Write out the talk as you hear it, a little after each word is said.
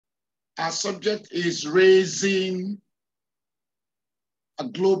Our subject is raising a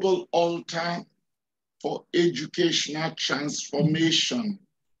global altar for educational transformation.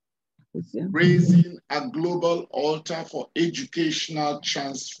 Raising a global altar for educational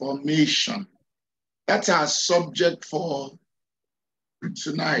transformation. That's our subject for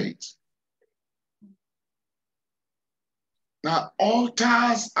tonight. Now,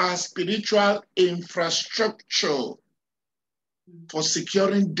 altars are spiritual infrastructure for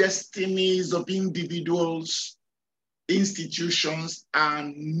securing destinies of individuals, institutions,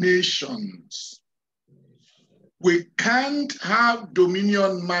 and nations. We can't have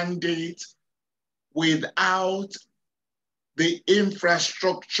dominion mandate without the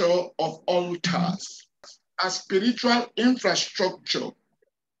infrastructure of altars. A spiritual infrastructure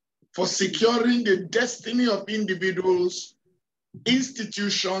for securing the destiny of individuals,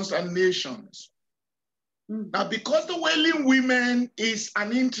 institutions, and nations. Now, because the Wailing Women is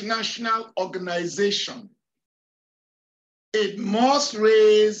an international organization, it must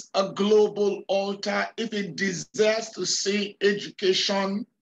raise a global altar if it desires to see education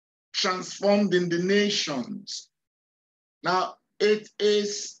transformed in the nations. Now, it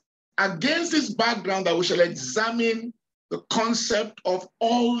is against this background that we shall examine the concept of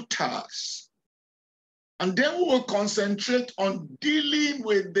altars. And then we will concentrate on dealing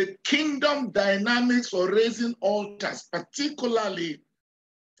with the kingdom dynamics for raising altars, particularly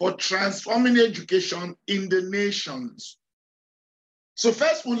for transforming education in the nations. So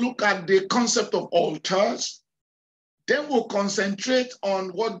first we'll look at the concept of altars. Then we'll concentrate on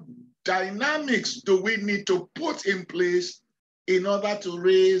what dynamics do we need to put in place in order to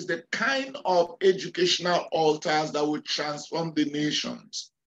raise the kind of educational altars that will transform the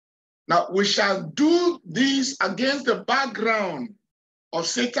nations. Now, we shall do this against the background of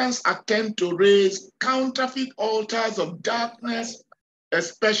Satan's attempt to raise counterfeit altars of darkness,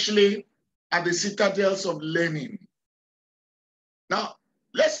 especially at the citadels of learning. Now,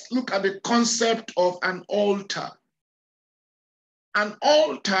 let's look at the concept of an altar. An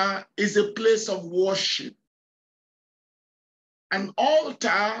altar is a place of worship. An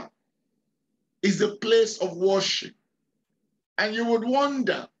altar is a place of worship. And you would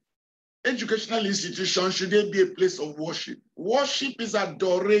wonder, educational institutions, should they be a place of worship? Worship is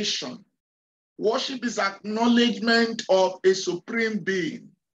adoration. Worship is acknowledgement of a supreme being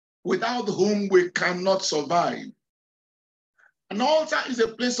without whom we cannot survive. An altar is a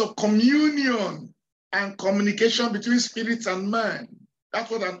place of communion and communication between spirits and man. That's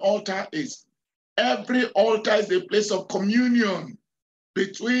what an altar is. Every altar is a place of communion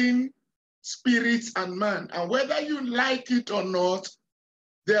between spirits and man. And whether you like it or not,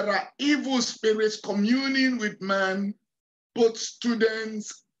 there are evil spirits communing with man, both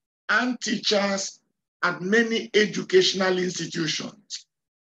students and teachers at many educational institutions.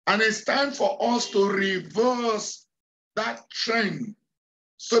 And it's time for us to reverse that trend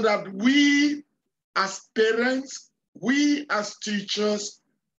so that we as parents, we as teachers,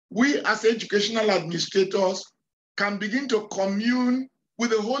 we as educational administrators can begin to commune with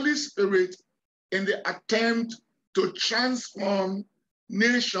the Holy Spirit in the attempt to transform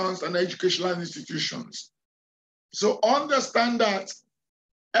nations and educational institutions. So understand that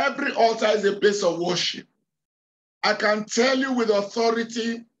every altar is a place of worship. I can tell you with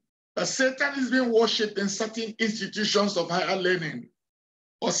authority that Satan is being worshipped in certain institutions of higher learning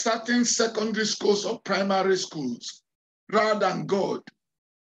or certain secondary schools or primary schools rather than God.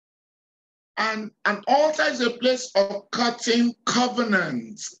 And an altar is a place of cutting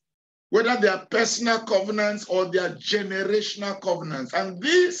covenants, whether they are personal covenants or they are generational covenants. And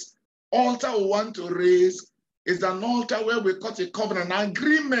this altar we want to raise is an altar where we cut a covenant, an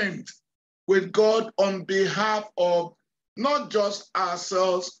agreement with God on behalf of not just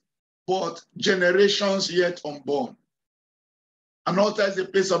ourselves, but generations yet unborn. An altar is a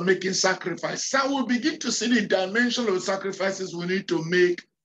place of making sacrifice. So we'll begin to see the dimension of sacrifices we need to make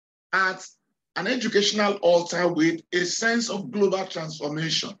at an educational altar with a sense of global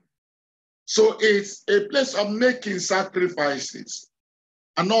transformation. So it's a place of making sacrifices.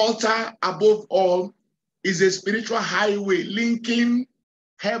 An altar, above all, is a spiritual highway linking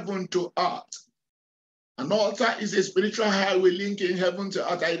heaven to earth. An altar is a spiritual highway linking heaven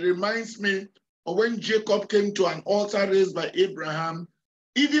to earth. It reminds me of when Jacob came to an altar raised by Abraham,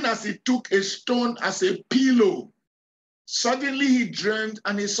 even as he took a stone as a pillow, suddenly he dreamed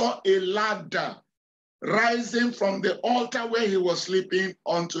and he saw a ladder rising from the altar where he was sleeping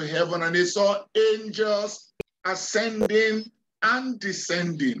onto heaven, and he saw angels ascending and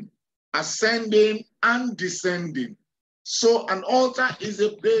descending, ascending and descending. So an altar is a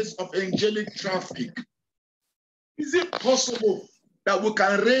place of angelic traffic. Is it possible that we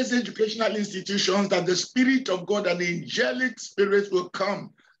can raise educational institutions, that the Spirit of God and the angelic spirits will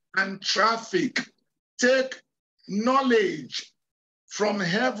come and traffic, take knowledge from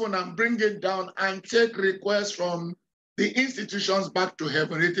heaven and bring it down and take requests from the institutions back to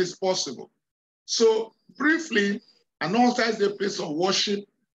heaven. It is possible. So briefly, an altar is a place of worship.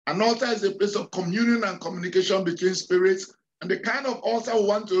 An altar is a place of communion and communication between spirits. And the kind of altar we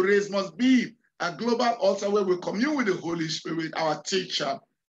want to raise must be a global altar where we commune with the Holy Spirit, our teacher.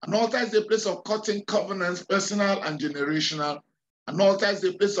 An altar is a place of cutting covenants, personal and generational. An altar is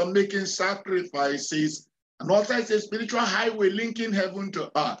a place of making sacrifices. An altar is a spiritual highway linking heaven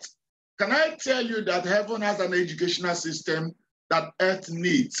to earth. Can I tell you that heaven has an educational system that earth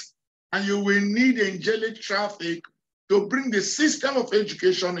needs? And you will need angelic traffic to bring the system of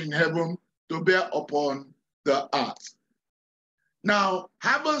education in heaven to bear upon the earth. Now,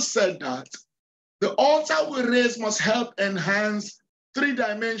 having said that, the altar we raise must help enhance 3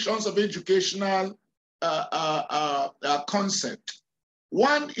 dimensions of educational concept.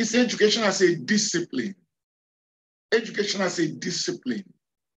 One is education as a discipline. Education as a discipline.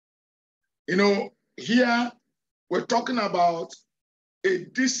 You know, here we're talking about a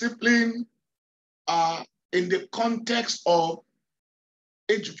discipline in the context of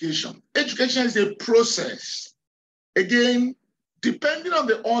education. Education is a process. Again, depending on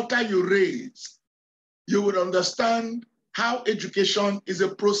the altar you raise, you would understand how education is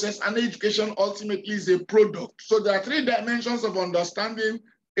a process and education ultimately is a product. So there are 3 dimensions of understanding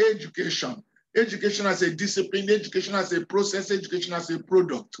education. Education as a discipline, education as a process, education as a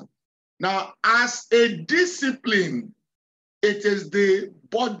product. Now, as a discipline, it is the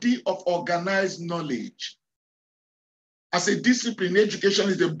body of organized knowledge. As a discipline, education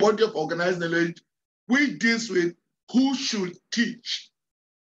is the body of organized knowledge which deals with who should teach,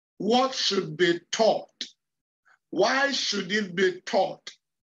 what should be taught, why should it be taught,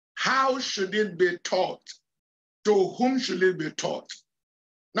 how should it be taught, to whom should it be taught.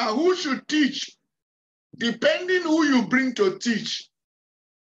 Now, who should teach? Depending who you bring to teach,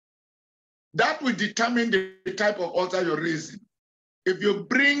 that will determine the type of altar you're raising. If you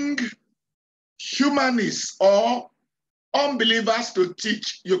bring humanists or unbelievers to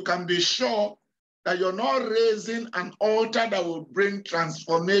teach, you can be sure that you're not raising an altar that will bring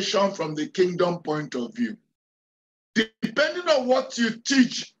transformation from the kingdom point of view. Depending on what you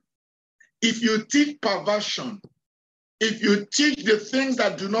teach, if you teach perversion, if you teach the things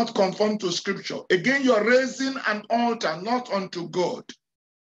that do not conform to scripture, again, you're raising an altar not unto God.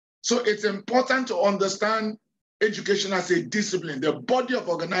 So it's important to understand education as a discipline, the body of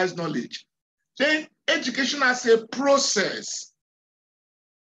organized knowledge. Then education as a process.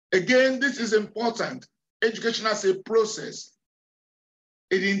 Again, this is important. Education as a process.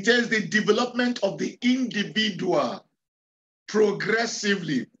 It entails the development of the individual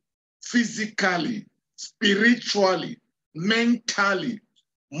progressively, physically, spiritually, mentally,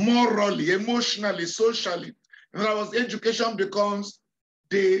 morally, emotionally, socially. In other words, education becomes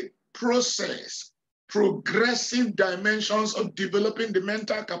the process, progressive dimensions of developing the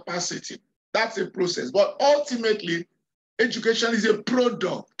mental capacity. That's a process. But ultimately, education is a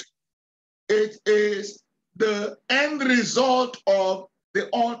product. It is the end result of the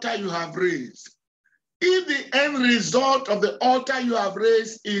altar you have raised. If the end result of the altar you have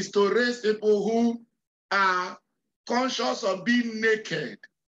raised is to raise people who are conscious of being naked,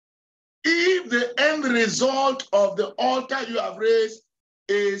 if the end result of the altar you have raised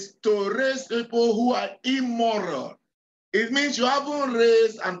is to raise people who are immoral, it means you haven't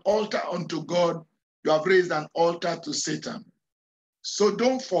raised an altar unto God, you have raised an altar to Satan. So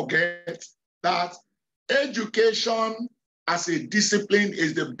don't forget that education as a discipline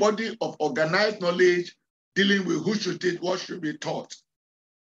is the body of organized knowledge dealing with who should teach, what should be taught.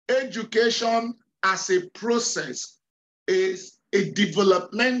 Education as a process is a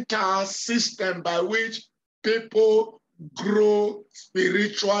developmental system by which people grow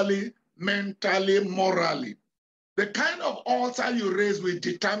spiritually, mentally, morally. The kind of altar you raise will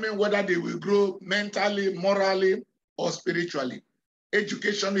determine whether they will grow mentally, morally, or spiritually.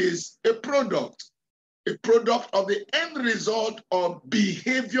 Education is a product of the end result of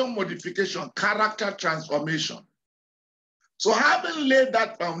behavior modification, character transformation. So having laid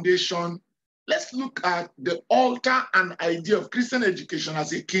that foundation, let's look at the altar and idea of Christian education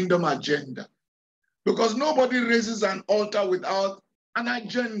as a kingdom agenda. Because nobody raises an altar without an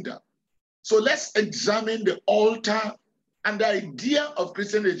agenda. So let's examine the altar and the idea of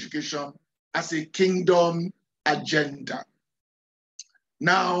Christian education as a kingdom agenda.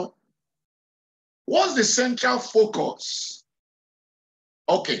 Now, what's the central focus?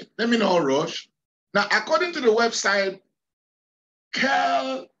 Okay, let me not rush. Now, according to the website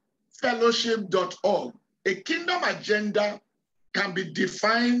kelfellowship.org. A kingdom agenda can be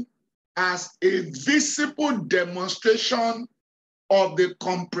defined as a visible demonstration of the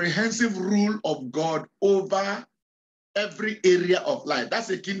comprehensive rule of God over every area of life. That's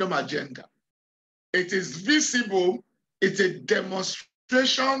a kingdom agenda. It is visible. It's a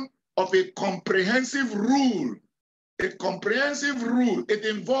demonstration of a comprehensive rule. A comprehensive rule. It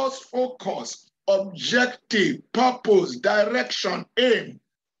involves focus, objective, purpose, direction, aim.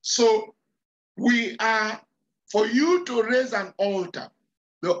 So we are, for you to raise an altar,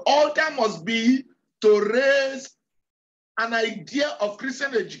 the altar must be to raise an idea of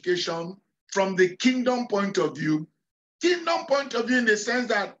Christian education from the kingdom point of view. Kingdom point of view in the sense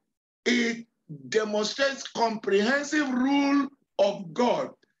that it demonstrates comprehensive rule of God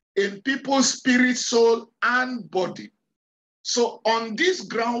in people's spirit, soul, and body. So on this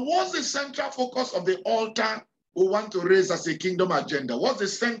ground, what's the central focus of the altar we want to raise as a kingdom agenda? What's the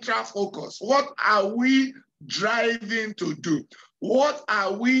central focus? What are we driving to do? What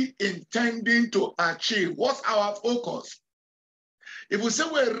are we intending to achieve? What's our focus? If we say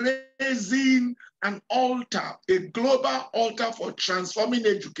we're raising an altar, a global altar for transforming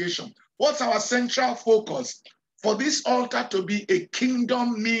education, what's our central focus? For this altar to be a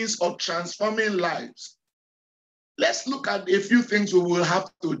kingdom means of transforming lives. Let's look at a few things we will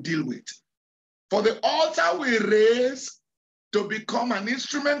have to deal with. For the altar we raise to become an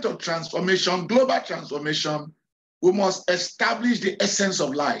instrument of transformation, global transformation, we must establish the essence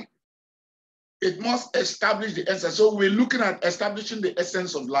of life. It must establish the essence. So we're looking at establishing the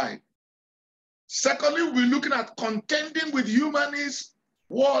essence of life. Secondly, we're looking at contending with humanist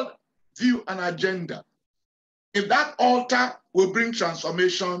world view and agenda. If that altar will bring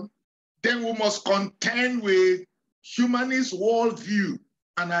transformation, then we must contend with humanist worldview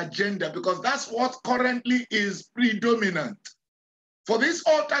and agenda, because that's what currently is predominant. For this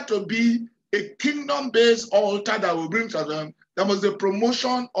altar to be a kingdom-based altar that will bring transformation, there must be a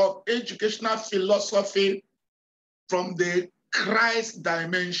promotion of educational philosophy from the Christ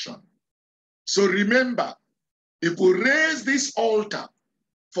dimension. So remember, if we raise this altar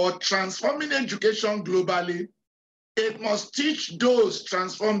for transforming education globally, it must teach those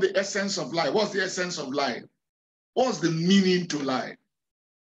transform the essence of life. What's the essence of life? What's the meaning to life?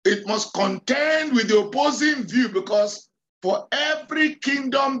 It must contend with the opposing view, because for every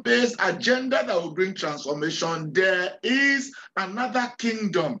kingdom-based agenda that will bring transformation, there is another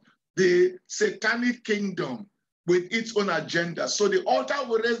kingdom, the satanic kingdom, with its own agenda. So the altar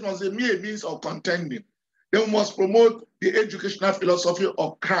we raise must be a means of contending. Then we must promote the educational philosophy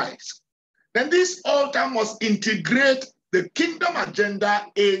of Christ. Then this altar must integrate the kingdom agenda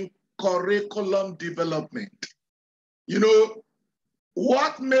in curriculum development. You know,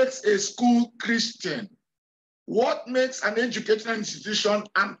 what makes a school Christian? What makes an educational institution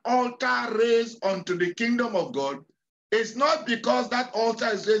an altar raised unto the kingdom of God is not because that altar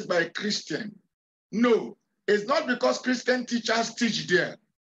is raised by a Christian. No, it's not because Christian teachers teach there.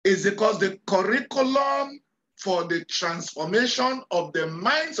 It's because the curriculum for the transformation of the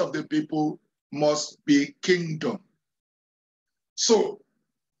minds of the people must be kingdom. So,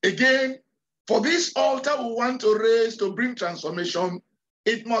 again, for this altar we want to raise to bring transformation,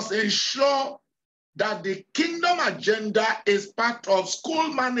 it must ensure that the kingdom agenda is part of school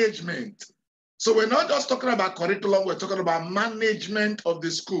management. So we're not just talking about curriculum, we're talking about management of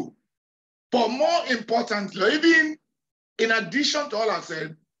the school. But more importantly, even in addition to all I've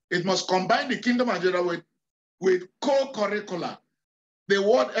said, it must combine the kingdom agenda with co-curricular. The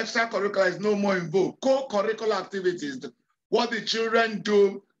word extracurricular is no more in vogue. Co-curricular activities, what the children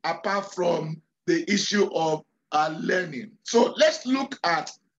do apart from the issue of learning. So let's look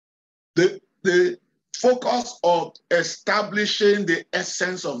at the focus of establishing the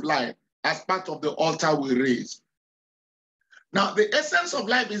essence of life as part of the altar we raise. Now, the essence of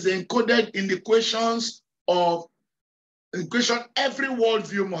life is encoded in the questions every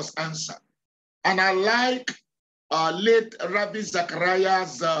worldview must answer. And I like late Rabbi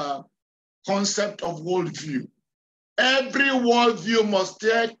Zachariah's concept of worldview. Every worldview must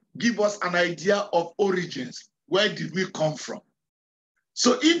give us an idea of origins. Where did we come from?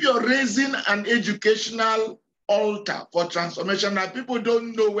 So if you're raising an educational altar for transformation and people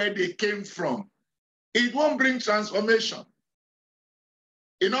don't know where they came from, it won't bring transformation.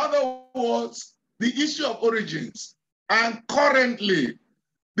 In other words, the issue of origins. And currently,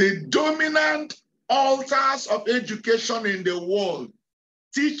 the dominant altars of education in the world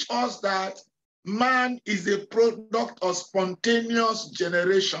teach us that man is a product of spontaneous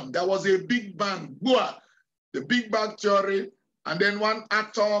generation. There was a Big Bang, the Big Bang theory, and then one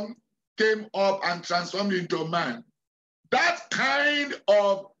atom came up and transformed into man. that kind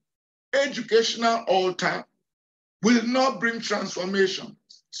of educational altar will not bring transformation.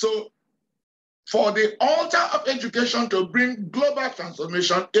 So for the altar of education to bring global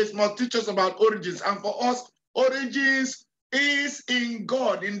transformation, it must teach us about origins. And for us, origins is in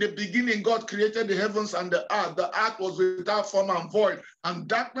God. In the beginning, God created the heavens and the earth. The earth was without form and void, and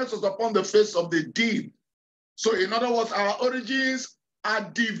darkness was upon the face of the deep. So in other words, our origins are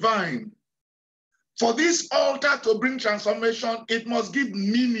divine. For this altar to bring transformation, it must give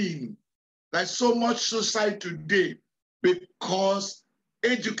meaning. There's so much suicide today because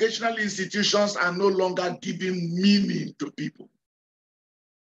educational institutions are no longer giving meaning to people.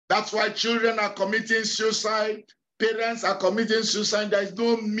 That's why children are committing suicide, parents are committing suicide. There's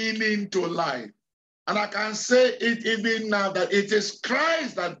no meaning to life. And I can say it even now that it is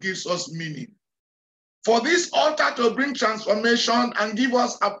Christ that gives us meaning. For this altar to bring transformation and give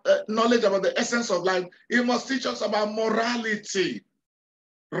us knowledge about the essence of life, it must teach us about morality,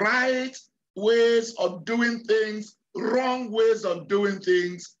 right ways of doing things, wrong ways of doing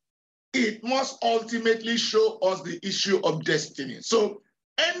things. It must ultimately show us the issue of destiny. So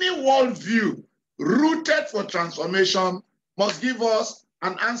any worldview rooted for transformation must give us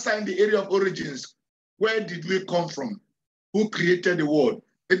an answer in the area of origins. Where did we come from? Who created the world?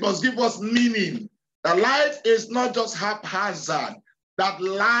 It must give us meaning. That life is not just haphazard, that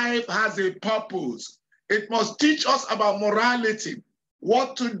life has a purpose. It must teach us about morality,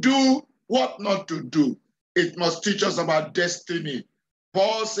 what to do, what not to do. It must teach us about destiny.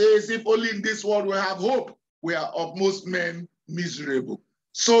 Paul says, if only in this world we have hope, we are of most men miserable.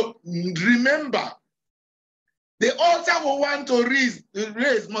 So remember, the altar we want to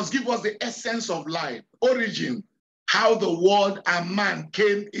raise must give us the essence of life, origin, how the world and man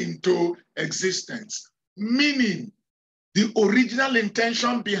came into existence. Meaning, the original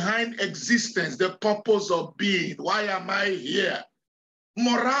intention behind existence, the purpose of being. Why am I here?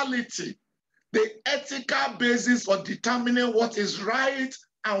 Morality, the ethical basis for determining what is right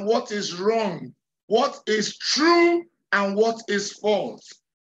and what is wrong, what is true and what is false.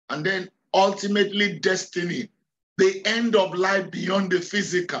 And then ultimately destiny, the end of life beyond the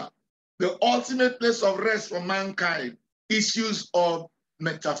physical, the ultimate place of rest for mankind, issues of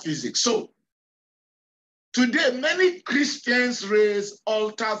metaphysics. So today, many Christians raise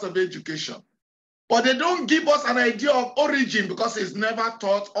altars of education, but they don't give us an idea of origin because it's never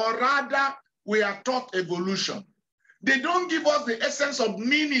taught, or rather, we are taught evolution. They don't give us the essence of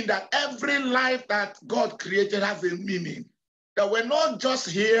meaning, that every life that God created has a meaning. That we're not just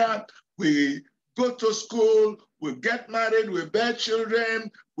here, we go to school, we get married, we bear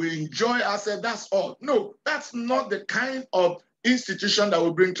children, we enjoy ourselves, that's all. No, that's not the kind of institution that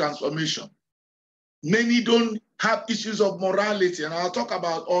will bring transformation. Many don't have issues of morality, and I'll talk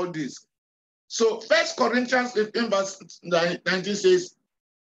about all this. So 1 Corinthians 15 verse 19 says,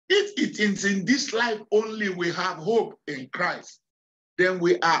 if it is in this life only we have hope in Christ, then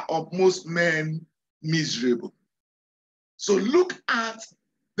we are of most men miserable. So look at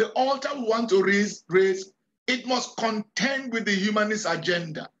the altar we want to raise. It must contend with the humanist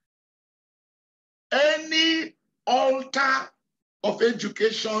agenda. Any altar of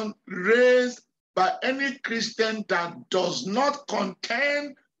education raised by any Christian that does not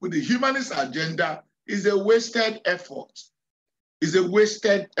contend with the humanist agenda is a wasted effort. Is a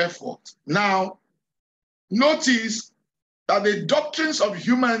wasted effort. Now, notice that the doctrines of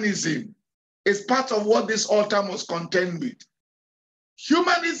humanism is part of what this altar must contend with.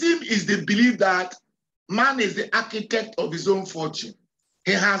 Humanism is the belief that man is the architect of his own fortune.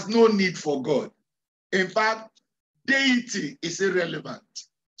 He has no need for God. In fact, deity is irrelevant.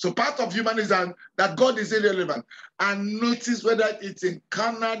 So part of humanism that God is irrelevant. And notice whether it's in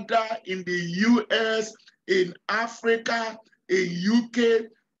Canada, in the US, in Africa, in UK,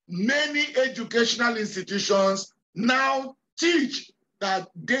 many educational institutions now teach that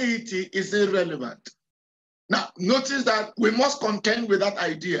deity is irrelevant. Now, notice that we must contend with that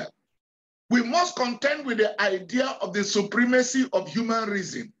idea. We must contend with the idea of the supremacy of human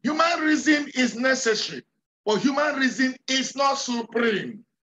reason. Human reason is necessary, but human reason is not supreme.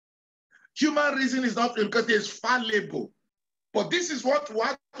 Human reason is not because it is fallible. But this is what we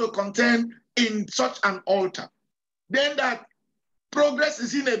have to contend in such an altar. Then that progress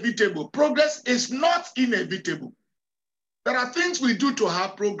is inevitable. Progress is not inevitable. There are things we do to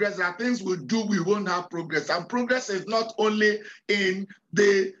have progress. There are things we do we won't have progress. And progress is not only in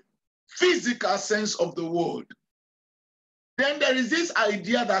the physical sense of the word. Then there is this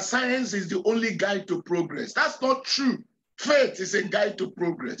idea that science is the only guide to progress. That's not true. Faith is a guide to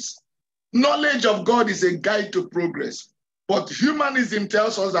progress. Knowledge of God is a guide to progress. But humanism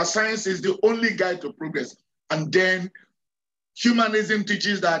tells us that science is the only guide to progress. And then Humanism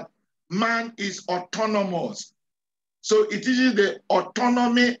teaches that man is autonomous. So it teaches the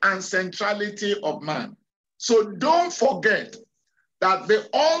autonomy and centrality of man. So don't forget that the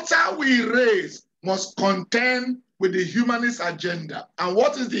altar we raise must contend with the humanist agenda. And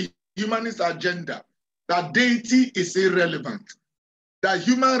what is the humanist agenda? That deity is irrelevant, that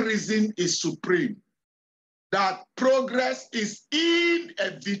human reason is supreme, that progress is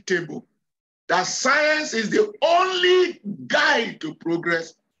inevitable, that science is the only guide to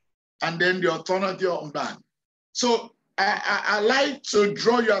progress, and then the authority of man. So I like to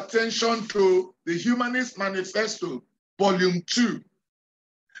draw your attention to the Humanist Manifesto, Volume 2.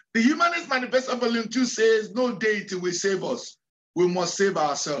 The Humanist Manifesto, Volume 2 says, no deity will save us. We must save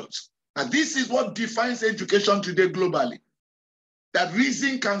ourselves. And this is what defines education today globally. That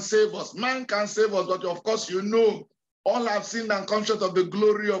reason can save us, man can save us, but of course, you know, all have sinned and come short of the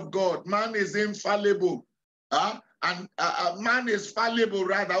glory of God. Man is infallible. And man is fallible,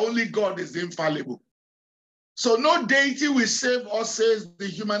 rather, only God is infallible. So no deity will save us, says the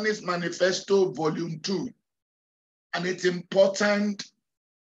Humanist Manifesto, Volume 2. And it's important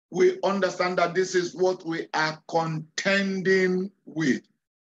we understand that this is what we are contending with.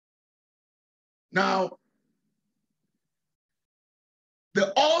 Now,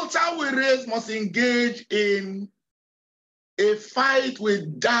 the altar we raise must engage in a fight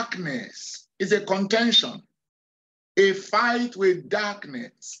with darkness. It's a contention, a fight with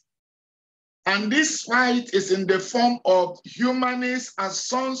darkness. And this fight is in the form of humanists as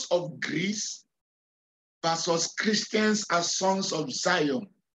sons of Greece versus Christians as sons of Zion.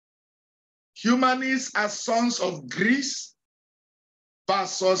 Humanists as sons of Greece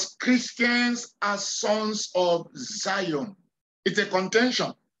versus Christians as sons of Zion. It's a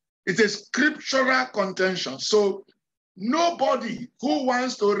contention. It's a scriptural contention. So nobody who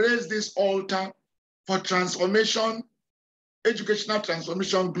wants to raise this altar for transformation, educational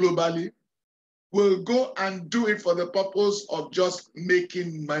transformation globally, will go and do it for the purpose of just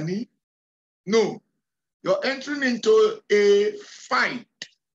making money. No, you're entering into a fight.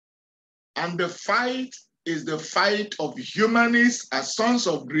 And the fight is the fight of humanists as sons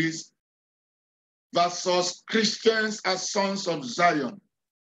of Greece versus Christians as sons of Zion.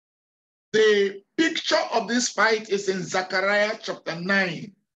 The picture of this fight is in Zechariah chapter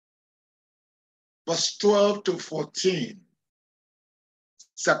 9, verse 12 to 14.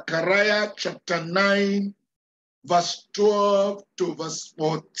 Zechariah chapter 9, verse 12 to verse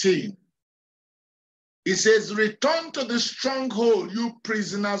 14. It says, return to the stronghold, you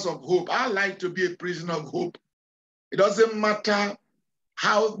prisoners of hope. I like to be a prisoner of hope. It doesn't matter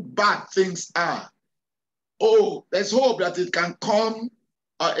how bad things are. Oh, there's hope that it can come,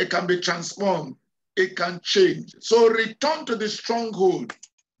 it can be transformed, it can change. So return to the stronghold.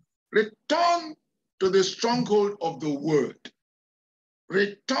 Return to the stronghold of the word.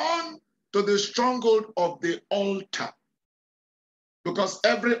 Return to the stronghold of the altar. Because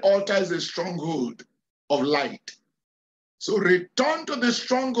every altar is a stronghold of light. So return to the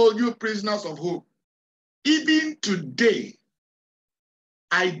stronghold, you prisoners of hope. Even today,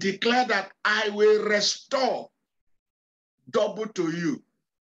 I declare that I will restore double to you.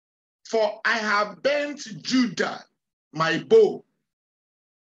 For I have bent Judah, my bow,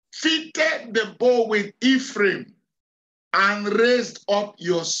 fitted the bow with Ephraim, and raised up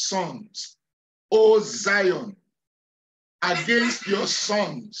your sons, O Zion, against your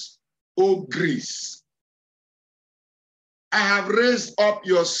sons, O Greece. I have raised up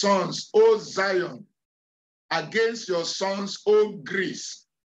your sons, O Zion, against your sons, O Greece,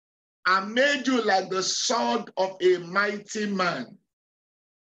 and made you like the sword of a mighty man.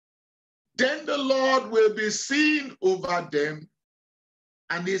 Then the Lord will be seen over them,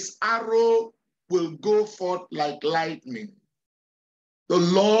 and his arrow will go forth like lightning. The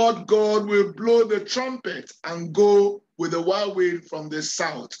Lord God will blow the trumpet and go with the whirlwind from the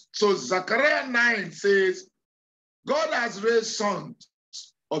south. So Zechariah 9 says, God has raised sons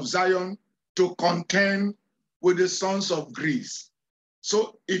of Zion to contend with the sons of Greece.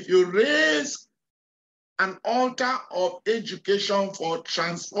 So if you raise an altar of education for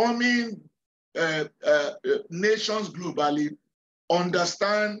transforming nations globally,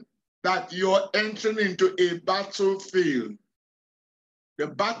 understand that you're entering into a battlefield. The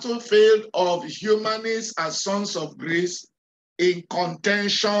battlefield of humanists as sons of Greece in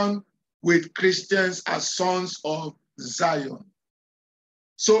contention with Christians as sons of Zion.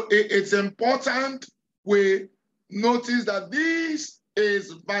 So it's important we notice that this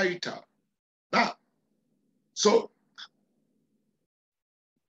is vital. Now, so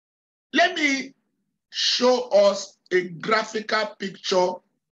let me show us a graphical picture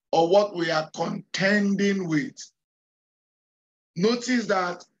of what we are contending with. notice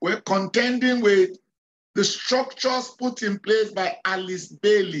that we're contending with the structures put in place by Alice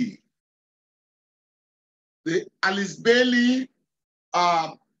Bailey. The Alice Bailey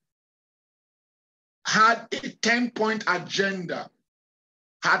had a 10-point agenda.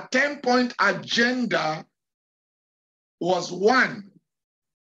 Her 10-point agenda was: 1,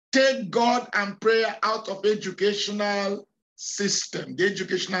 take God and prayer out of educational system, the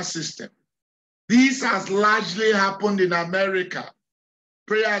educational system. This has largely happened in America.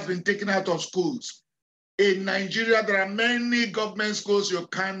 Prayer has been taken out of schools. In Nigeria, there are many government schools you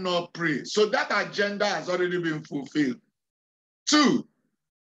cannot pray. So that agenda has already been fulfilled. 2,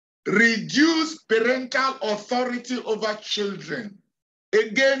 reduce parental authority over children.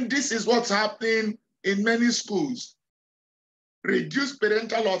 Again, this is what's happening in many schools. Reduce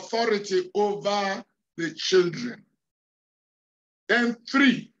parental authority over the children. Then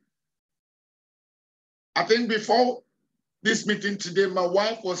 3, I think before this meeting today, my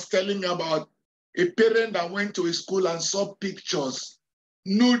wife was telling me about a parent that went to a school and saw pictures,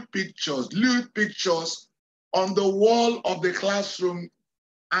 lewd pictures on the wall of the classroom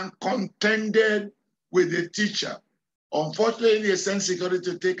and contended with the teacher. Unfortunately, they sent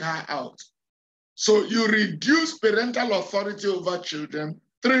security to take her out. So you reduce parental authority over children.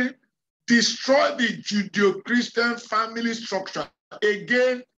 3, destroy the Judeo-Christian family structure.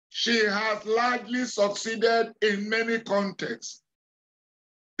 Again, she has largely succeeded in many contexts.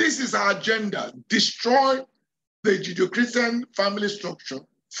 This is our agenda: destroy the Judeo-Christian family structure.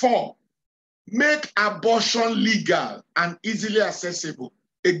 4, make abortion legal and easily accessible.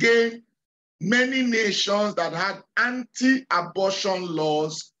 Again, many nations that had anti-abortion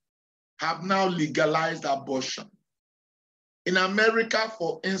laws have now legalized abortion. In America,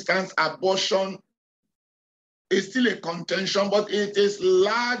 for instance, abortion is still a contention, but it is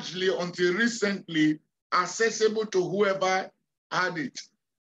largely, until recently, accessible to whoever had it.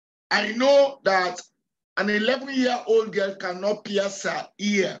 I know that an 11-year-old girl cannot pierce her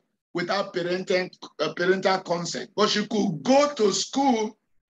ear without parental consent, but she could go to school,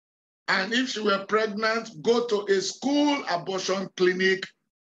 and if she were pregnant, go to a school abortion clinic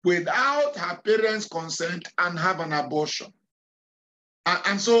without her parents' consent and have an abortion.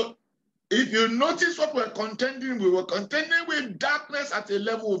 And so if you notice what we're contending with, we're contending with darkness at a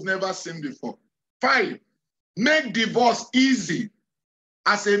level we've never seen before. 5, make divorce easy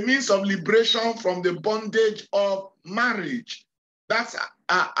as a means of liberation from the bondage of marriage. That's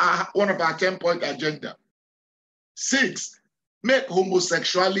one of our 10-point agenda. 6, make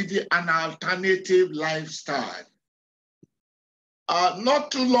homosexuality an alternative lifestyle.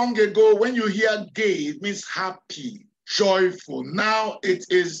 Not too long ago, when you hear gay, it means happy, joyful. Now it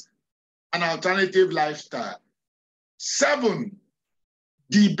is an alternative lifestyle. 7,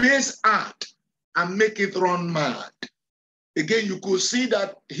 debase art and make it run mad. Again, you could see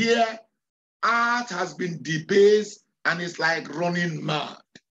that here, art has been debased and it's like running mad.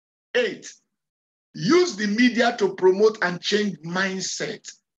 8, use the media to promote and change mindset.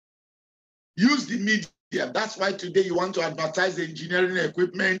 Use the media. That's why today you want to advertise engineering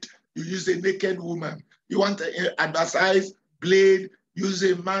equipment, you use a naked woman. You want to advertise blade, use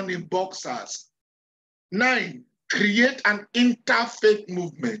a man in boxers. 9, create an interfaith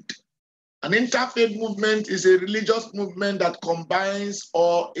movement. An interfaith movement is a religious movement that combines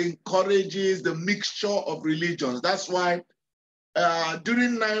or encourages the mixture of religions. That's why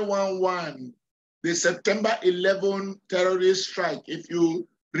during 9/11, the September 11 terrorist strike, if you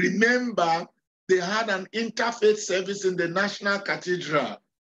remember, they had an interfaith service in the National Cathedral.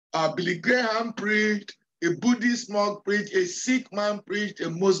 Billy Graham preached, a Buddhist monk preached, a Sikh man preached, a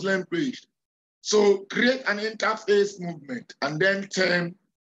Muslim preached. So create an interfaith movement, and then 10,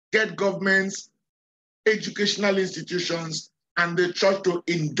 get governments, educational institutions, and the church to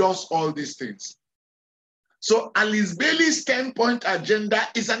endorse all these things. So Alice Bailey's 10-point agenda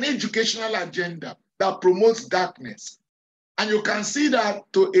is an educational agenda that promotes darkness. And you can see that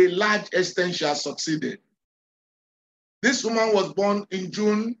to a large extent she has succeeded. This woman was born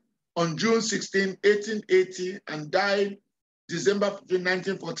on June 16, 1880, and died December 15,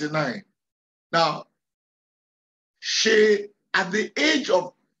 1949. Now, she, at the age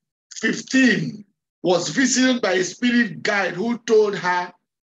of 15, was visited by a spirit guide who told her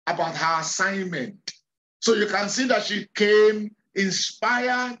about her assignment. So you can see that she came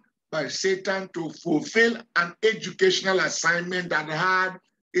inspired by Satan to fulfill an educational assignment that had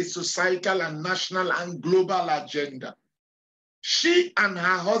a societal and national and global agenda. She and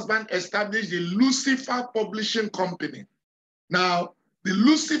her husband established the Lucifer Publishing Company. Now, the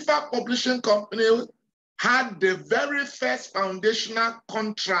Lucifer Publishing Company had the very first foundational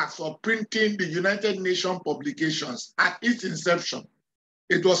contract for printing the United Nations publications at its inception.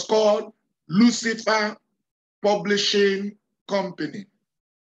 It was called Lucifer Publishing Company.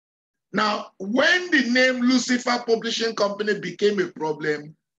 Now, when the name Lucifer Publishing Company became a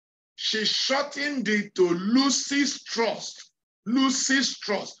problem, she shortened it to Lucy's Trust. Lucy's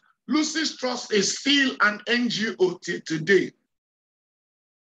Trust. Lucy's Trust is still an NGO today.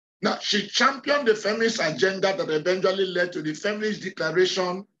 Now, she championed the feminist agenda that eventually led to the Feminist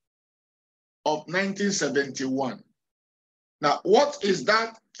Declaration of 1971. Now, what is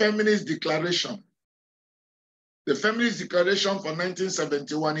that Feminist Declaration? The Feminist Declaration for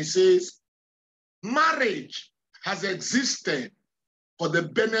 1971, it says, marriage has existed for the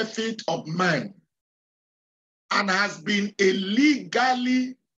benefit of man and has been a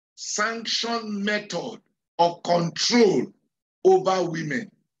legally sanctioned method of control over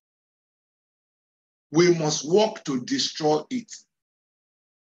women. We must work to destroy it.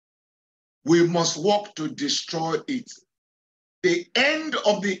 We must work to destroy it. The end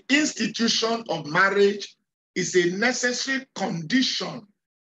of the institution of marriage is a necessary condition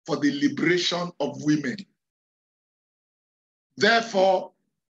for the liberation of women. Therefore,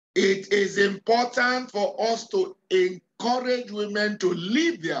 it is important for us to encourage women to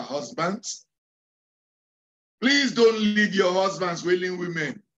leave their husbands. Please don't leave your husbands, Wailing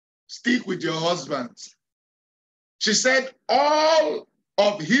Women. Stick with your husbands. She said all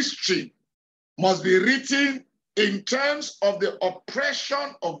of history must be written in terms of the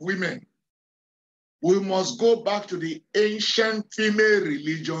oppression of women. We must go back to the ancient female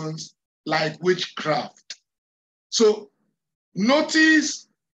religions like witchcraft. So notice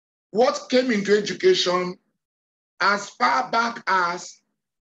what came into education as far back as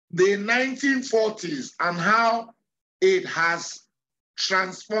the 1940s and how it has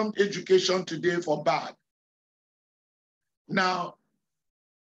transformed education today for bad. Now,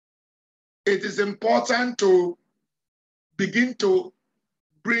 it is important to begin to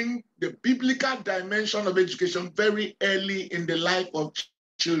bring the biblical dimension of education very early in the life of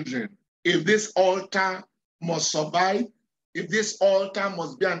children. If this altar must survive, if this altar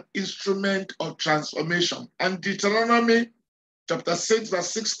must be an instrument of transformation. And Deuteronomy chapter 6, verse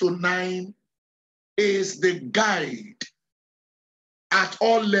 6 to 9 is the guide at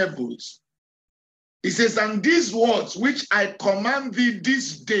all levels. It says, and these words which I command thee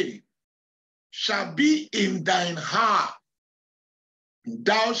this day shall be in thine heart.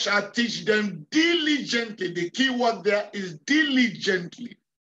 Thou shalt teach them diligently. The key word there is diligently.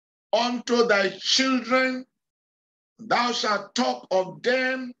 Unto thy children, thou shalt talk of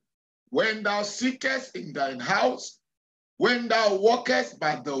them when thou sittest in thine house, when thou walkest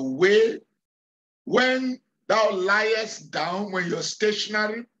by the way, when thou liest down, when you're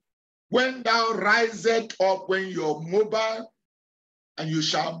stationary, when thou risest up, when you're mobile, and you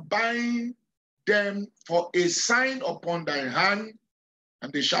shall bind them for a sign upon thy hand,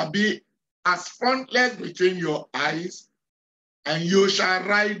 and they shall be as frontlets between your eyes, and you shall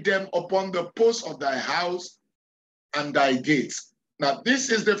write them upon the posts of thy house and thy gates. Now, this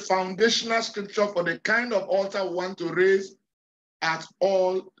is the foundational scripture for the kind of altar we want to raise at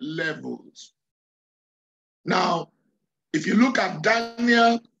all levels. Now, if you look at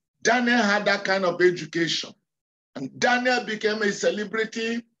Daniel, Daniel had that kind of education. And Daniel became a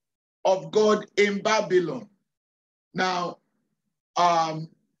celebrity of God in Babylon. Now,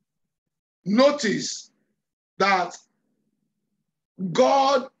 notice that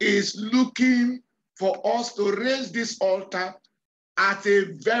God is looking for us to raise this altar at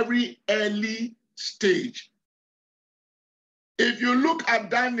a very early stage. If you look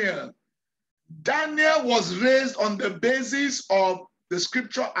at Daniel, Daniel was raised on the basis of the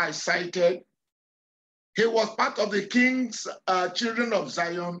scripture I cited. He was part of the king's children of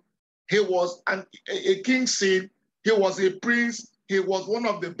Zion. He was a king's seed. He was a prince. He was one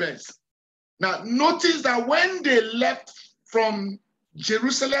of the best. Now, notice that when they left from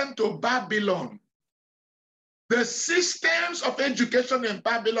Jerusalem to Babylon, the systems of education in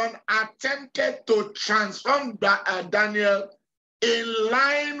Babylon attempted to transform Daniel in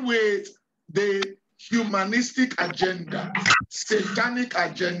line with the humanistic agenda, satanic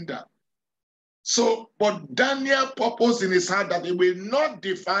agenda. So, but Daniel purposed in his heart that he will not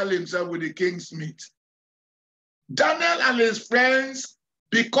defile himself with the king's meat. Daniel and his friends,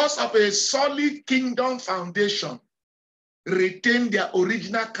 because of a solid kingdom foundation, retained their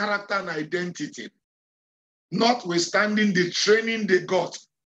original character and identity, notwithstanding the training they got.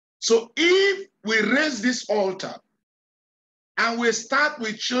 So if we raise this altar and we start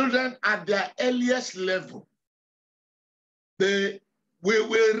with children at their earliest level, the we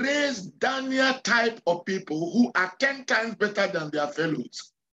will raise Daniel type of people who are 10 times better than their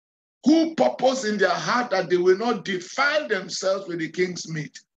fellows, who purpose in their heart that they will not defile themselves with the king's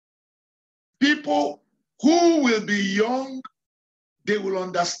meat. People who will be young, they will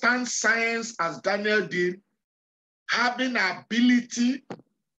understand science as Daniel did, having ability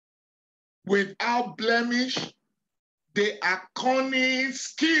without blemish. They are cunning,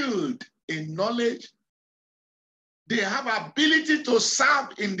 skilled in knowledge. They have ability to serve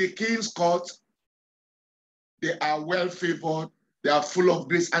in the king's court. They are well-favored, they are full of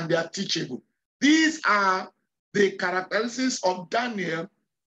grace, and they are teachable. These are the characteristics of Daniel,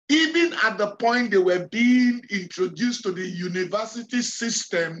 even at the point they were being introduced to the university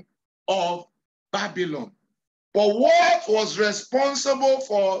system of Babylon. But what was responsible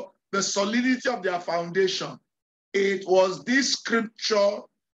for the solidity of their foundation? It was this scripture,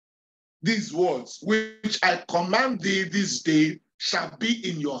 these words, which I command thee this day shall be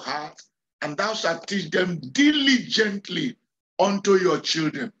in your heart, and thou shalt teach them diligently unto your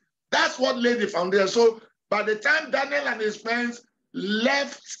children. That's what laid the foundation. So by the time Daniel and his friends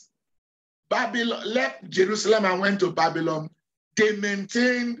left Babylon, left Jerusalem and went to Babylon, they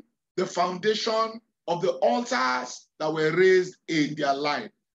maintained the foundation of the altars that were raised in their life.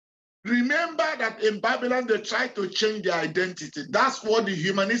 Remember that in Babylon, they tried to change their identity. That's what the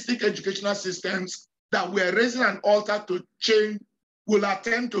humanistic educational systems that were raising an altar to change will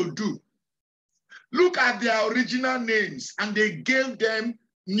attempt to do. Look at their original names, and they gave them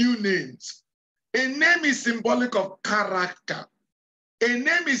new names. A name is symbolic of character. A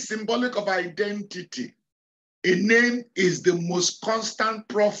name is symbolic of identity. A name is the most constant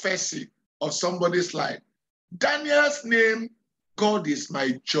prophecy of somebody's life. Daniel's name, God is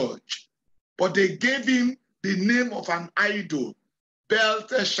my judge. But they gave him the name of an idol,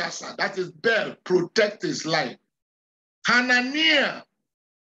 Belteshazzar. That is Bel, protect his life. Hananiah,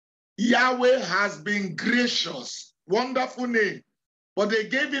 Yahweh has been gracious. Wonderful name. But they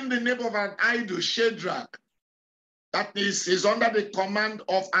gave him the name of an idol, Shadrach. That is, he's under the command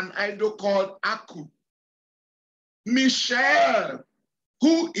of an idol called Aku. Mishael,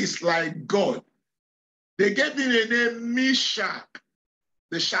 who is like God. They gave him a name, Meshach,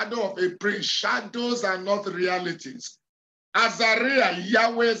 the shadow of a prince. Shadows are not realities. Azariah,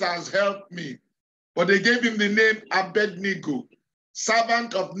 Yahweh has helped me. But they gave him the name Abednego,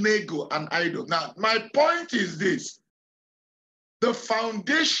 servant of Nego, an idol. Now, my point is this. The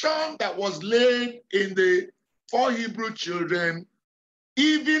foundation that was laid in the 4 Hebrew children,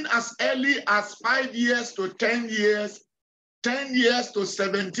 even as early as 5 years to 10 years, 10 years to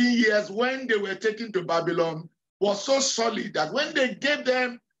 17 years, when they were taken to Babylon, was so solid that when they gave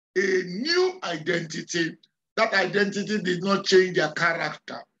them a new identity, that identity did not change their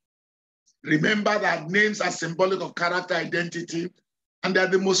character. Remember that names are symbolic of character, identity, and they're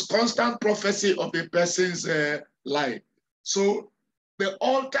the most constant prophecy of a person's life. So the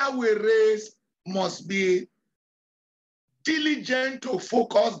altar we raise must be diligent to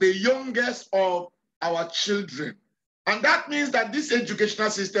focus the youngest of our children. And that means that this educational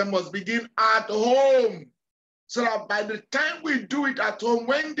system must begin at home. So that by the time we do it at home,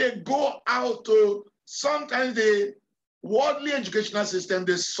 when they go out to sometimes the worldly educational system,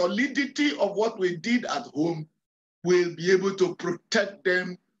 the solidity of what we did at home will be able to protect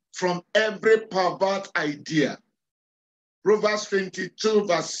them from every pervert idea. Proverbs 22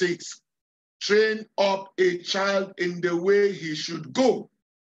 verse 6, train up a child in the way he should go.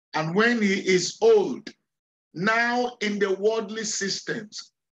 And when he is old, now in the worldly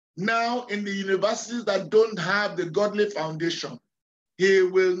systems, now in the universities that don't have the godly foundation, he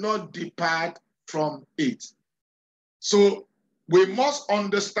will not depart from it. So we must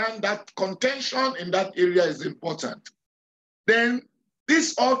understand that contention in that area is important. Then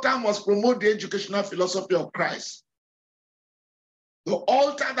this altar must promote the educational philosophy of Christ. The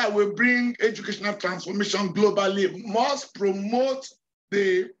altar that will bring educational transformation globally must promote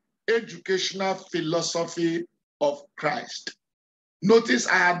the educational philosophy of Christ. Notice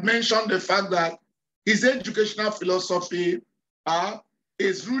I had mentioned the fact that his educational philosophy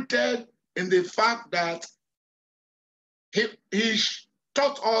is rooted in the fact that he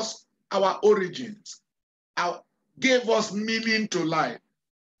taught us our origins, gave us meaning to life,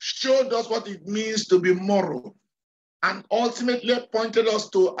 showed us what it means to be moral, and ultimately pointed us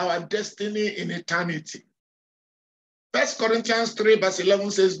to our destiny in eternity. 1 Corinthians 3 verse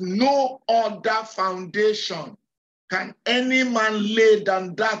 11 says, no other foundation can any man lay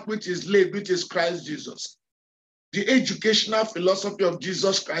than that which is laid, which is Christ Jesus. The educational philosophy of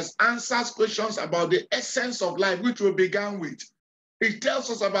Jesus Christ answers questions about the essence of life, which we began with. It tells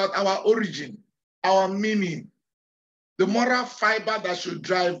us about our origin, our meaning, the moral fiber that should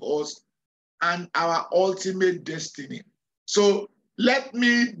drive us, and our ultimate destiny. So let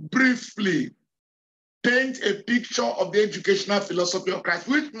me briefly paint a picture of the educational philosophy of Christ,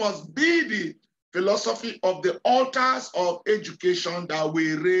 which must be the philosophy of the altars of education that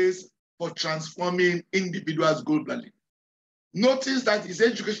we raise for transforming individuals globally. Notice that his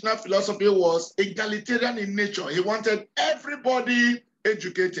educational philosophy was egalitarian in nature. He wanted everybody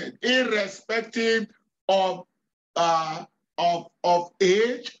educated, irrespective of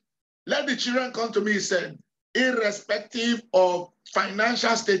age. Let the children come to me, he said, irrespective of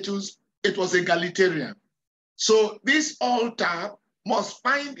financial status, it was egalitarian. So this altar must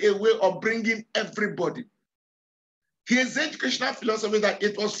find a way of bringing everybody. His educational philosophy that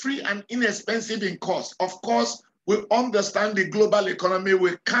it was free and inexpensive in cost. Of course, we understand the global economy.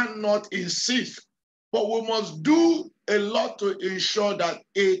 We cannot insist, but we must do a lot to ensure that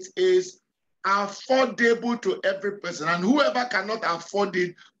it is affordable to every person. And whoever cannot afford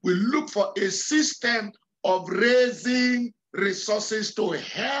it, we look for a system of raising resources to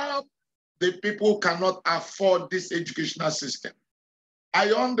help the people who cannot afford this educational system. I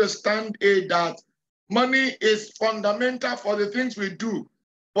understand that money is fundamental for the things we do,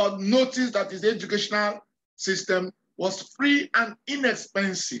 but notice that his educational system was free and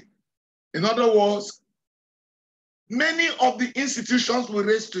inexpensive. In other words, many of the institutions we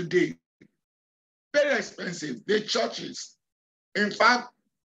raise today, very expensive, the churches. In fact,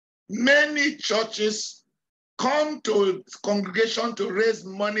 many churches come to congregation to raise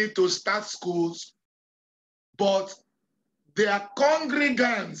money to start schools, but their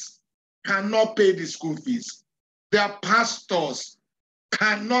congregants cannot pay the school fees. Their pastors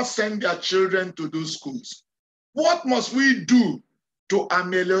cannot send their children to those schools. What must we do to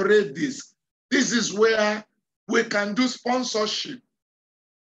ameliorate this? This is where we can do sponsorship.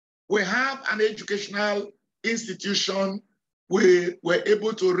 We have an educational institution we were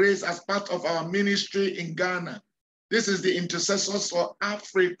able to raise as part of our ministry in Ghana. This is the Intercessors for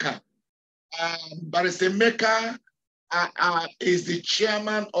Africa. Barrister Meka is the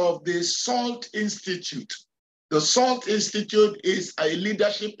chairman of the SALT Institute. The SALT Institute is a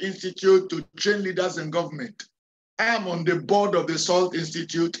leadership institute to train leaders in government. I am on the board of the SALT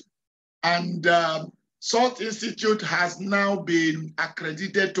Institute, and SALT Institute has now been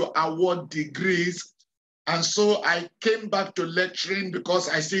accredited to award degrees. And so I came back to lecturing because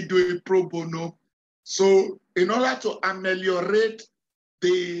I still do it pro bono. So in order to ameliorate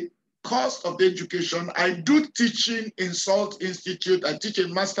the cost of the education, I do teaching in SALT Institute. I teach a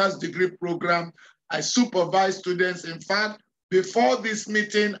master's degree program. I supervise students. In fact, before this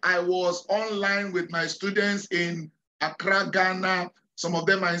meeting, I was online with my students in Accra, Ghana. Some of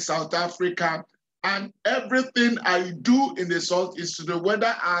them are in South Africa. And everything I do in the SALT Institute,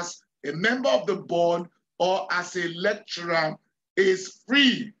 whether as a member of the board or as a lecturer, is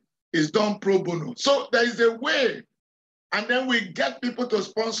free, is done pro bono. So there is a way, and then we get people to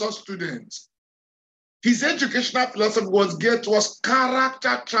sponsor students. His educational philosophy was geared towards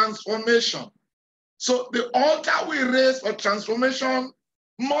character transformation. So the altar we raise for transformation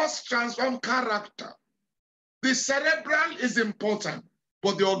must transform character. The cerebral is important,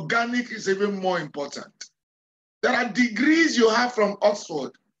 but the organic is even more important. There are degrees you have from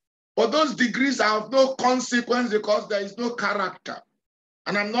Oxford, but those degrees are of no consequence because there is no character.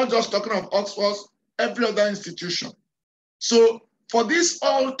 And I'm not just talking of Oxford, every other institution. So for this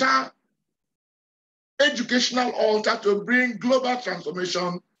altar, educational altar, to bring global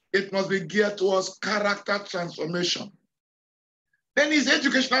transformation, it must be geared towards character transformation. Then his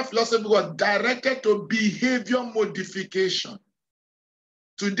educational philosophy was directed to behavior modification.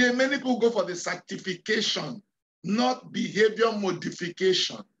 Today, many people go for the certification, not behavior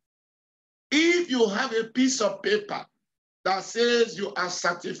modification. If you have a piece of paper that says you are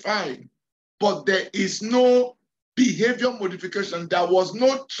certified, but there is no behavior modification, there was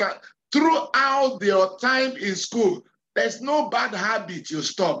no, throughout your time in school, there's no bad habit you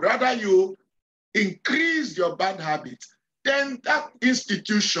stop. Rather, you increase your bad habits. Then that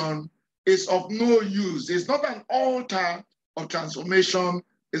institution is of no use. It's not an altar of transformation,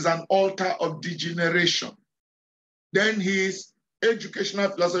 it's an altar of degeneration. Then his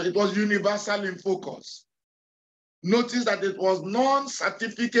educational philosophy, it was universal in focus. Notice that it was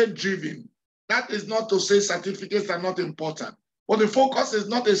non-certificate driven. That is not to say certificates are not important, but the focus is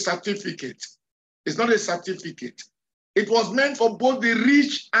not a certificate. It's not a certificate. It was meant for both the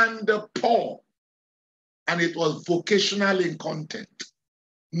rich and the poor, and it was vocational in content.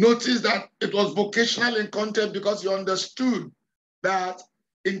 Notice that it was vocational in content because you understood that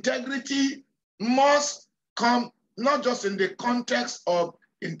integrity must come not just in the context of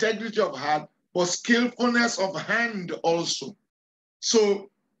integrity of heart, but skillfulness of hand also. So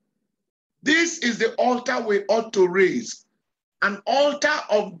this is the altar we ought to raise. An altar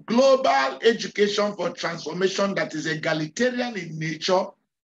of global education for transformation that is egalitarian in nature,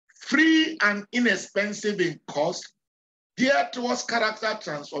 free and inexpensive in cost, geared towards character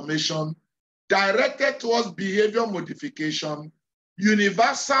transformation, directed towards behavior modification,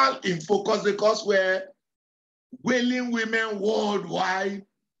 universal in focus, because we're Wailing Women Worldwide,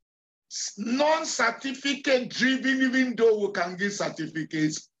 non-certificate driven, even though we can give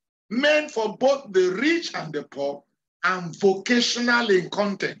certificates, meant for both the rich and the poor, and vocational in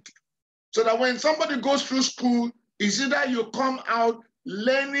content. So that when somebody goes through school, it's either you come out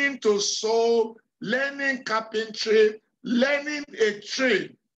learning to sew, learning carpentry, learning a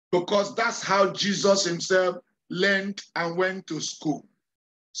trade, because that's how Jesus himself learned and went to school.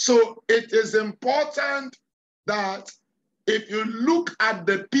 So it is important that if you look at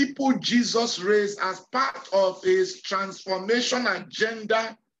the people Jesus raised as part of his transformation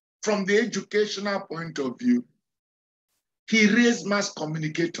agenda from the educational point of view, he raised mass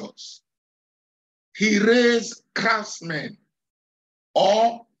communicators. He raised craftsmen,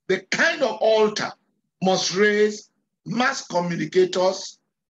 or the kind of altar must raise mass communicators,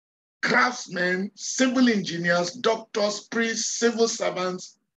 craftsmen, civil engineers, doctors, priests, civil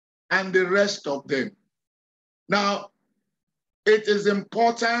servants, and the rest of them. Now, it is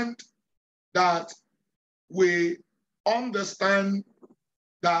important that we understand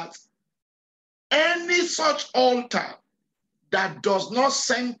that any such altar that does not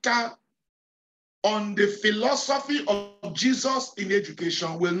center on the philosophy of Jesus in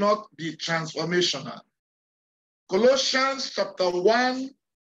education will not be transformational. Colossians chapter 1,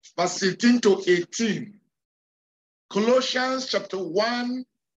 verse 15 to 18. Colossians chapter 1,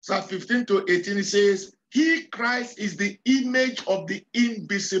 verse 15 to 18, it says, He, Christ, is the image of the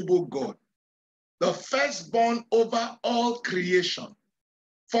invisible God, the firstborn over all creation.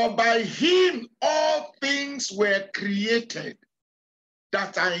 For by him all things were created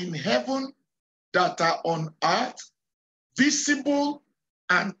that are in heaven, that are on earth, visible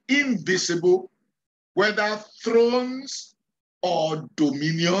and invisible, whether thrones or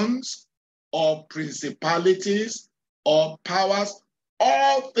dominions or principalities or powers.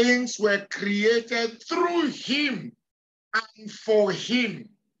 All things were created through him and for him.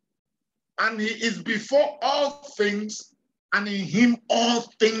 And he is before all things, and in him all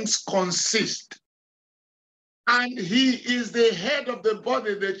things consist. And he is the head of the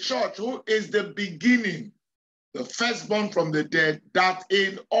body, the church, who is the beginning, the firstborn from the dead, that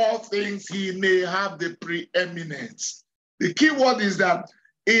in all things he may have the preeminence. The key word is that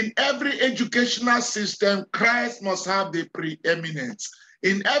in every educational system, Christ must have the preeminence.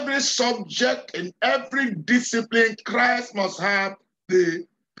 In every subject, in every discipline, Christ must have the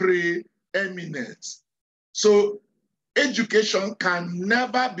preeminence. So education can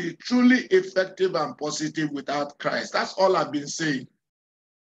never be truly effective and positive without Christ. That's all I've been saying.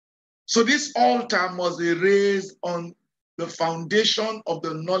 So this altar must be raised on the foundation of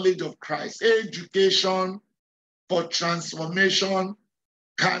the knowledge of Christ. Education for transformation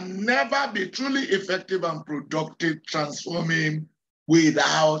can never be truly effective and productive transforming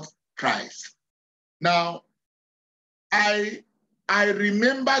without Christ. Now, I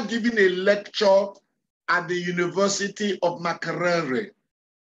remember giving a lecture at the University of Makerere.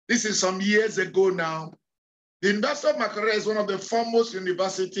 This is some years ago now. The University of Makerere is one of the foremost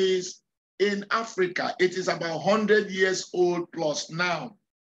universities in Africa. It is about 100 years old plus now.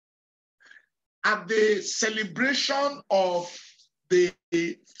 At the celebration of the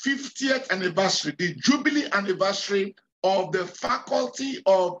 50th anniversary, the Jubilee anniversary of the Faculty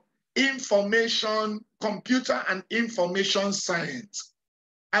of Information, Computer and Information Science,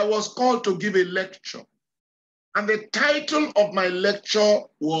 I was called to give a lecture. And the title of my lecture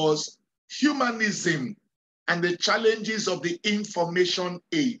was Humanism and the Challenges of the Information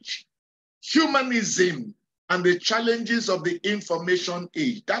Age. Humanism and the Challenges of the Information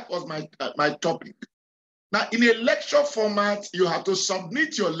Age. That was my topic. Now, in a lecture format, you have to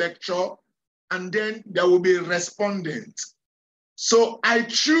submit your lecture, and then there will be respondents. So I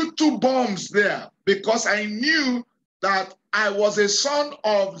threw 2 bombs there because I knew that I was a son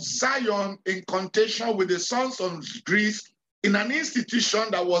of Zion in contention with the sons of Greece in an institution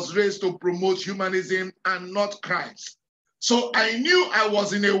that was raised to promote humanism and not Christ. So I knew I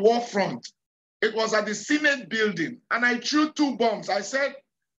was in a war front. It was at the Senate building, and I threw 2 bombs. I said,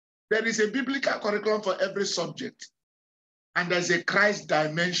 there is a biblical curriculum for every subject, and there's a Christ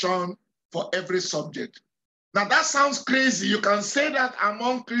dimension for every subject. Now that sounds crazy. You can say that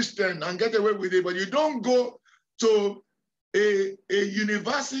among Christians and get away with it, but you don't go to a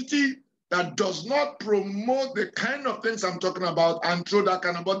university that does not promote the kind of things I'm talking about and throw that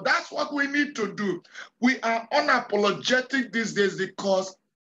kind of, but that's what we need to do. We are unapologetic these days because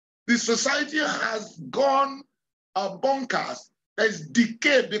the society has gone bonkers. There's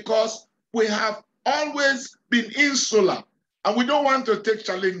decay because we have always been insular and we don't want to take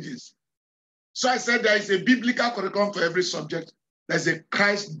challenges. So I said there is a biblical curriculum for every subject. There's a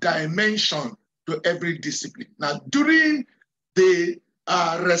Christ dimension to every discipline. Now, during the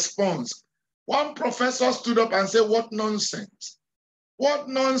response, one professor stood up and said, what nonsense. What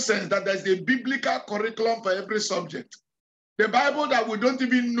nonsense that there's a biblical curriculum for every subject. The Bible that we don't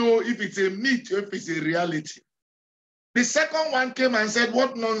even know if it's a myth or if it's a reality. The second one came and said,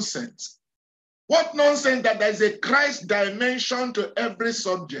 what nonsense. What nonsense that there's a Christ dimension to every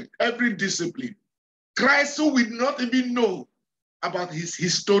subject, every discipline. Christ who we not even know about his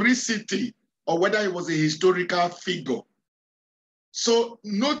historicity or whether he was a historical figure. So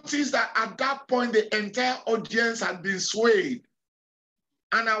notice that at that point, the entire audience had been swayed.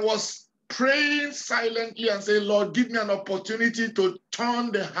 And I was praying silently and saying, Lord, give me an opportunity to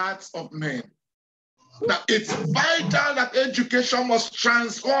turn the hearts of men. Now, it's vital that education must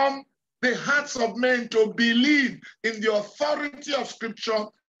transform the hearts of men to believe in the authority of Scripture,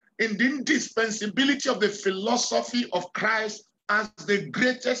 in the indispensability of the philosophy of Christ as the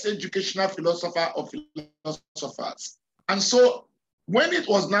greatest educational philosopher of philosophers. And so when it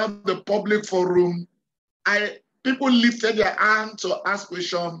was now the public forum, people lifted their hand to ask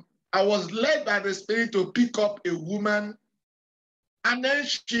questions. I was led by the Spirit to pick up a woman, and then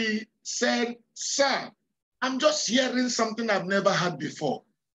she said, sir, I'm just hearing something I've never had before,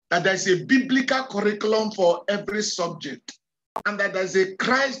 that there's a biblical curriculum for every subject, and that there's a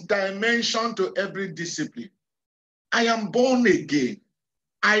Christ dimension to every discipline. I am born again.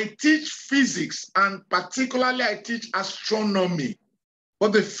 I teach physics, and particularly I teach astronomy.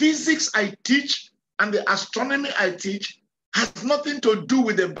 But the physics I teach and the astronomy I teach has nothing to do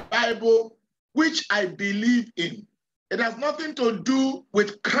with the Bible, which I believe in. It has nothing to do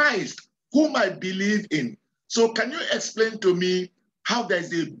with Christ, whom I believe in. So can you explain to me how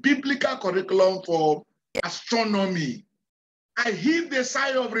there's a biblical curriculum for astronomy? I heaved a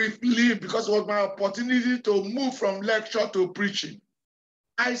sigh of relief because it was my opportunity to move from lecture to preaching.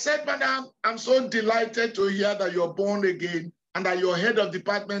 I said, Madam, I'm so delighted to hear that you're born again and that you're head of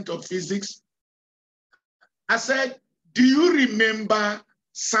Department of Physics. I said, do you remember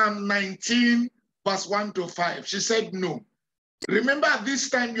Psalm 19, verse 1 to 5? She said, no. Remember at this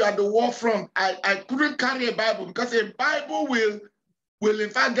time you are the war front. I couldn't carry a Bible because a Bible will in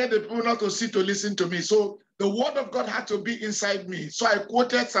fact get the people not to sit to listen to me. So the word of God had to be inside me. So I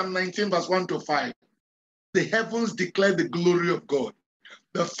quoted Psalm 19, verse 1 to 5. The heavens declare the glory of God.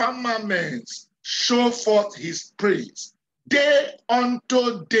 The firmaments show forth his praise. Day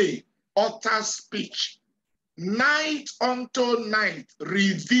unto day utters speech. Night unto night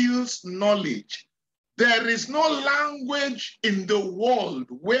reveals knowledge. There is no language in the world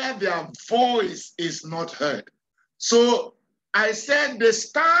where their voice is not heard. So I said, the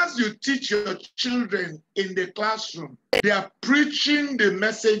stars you teach your children in the classroom, they are preaching the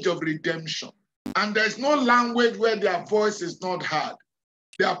message of redemption. And there's no language where their voice is not heard.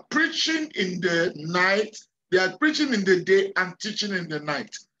 They are preaching in the night, they are preaching in the day and teaching in the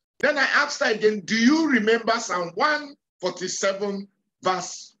night. Then I asked her again, do you remember Psalm 147,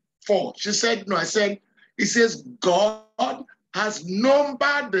 verse 4? She said, no. I said, it says, God has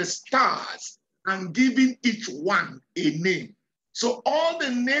numbered the stars and given each one a name. So all the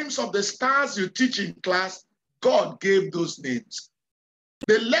names of the stars you teach in class, God gave those names.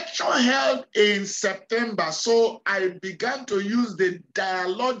 The lecture held in September, so I began to use the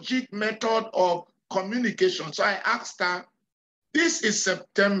dialogic method of communication. So I asked her, this is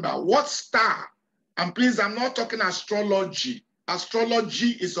September, what star? And please, I'm not talking astrology.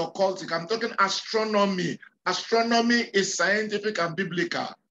 Astrology is occultic. I'm talking astronomy. Astronomy is scientific and biblical.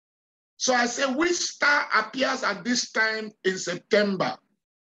 So I said, which star appears at this time in September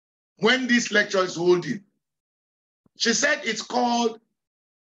when this lecture is holding? She said it's called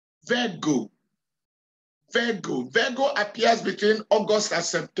Virgo. Virgo. Virgo appears between August and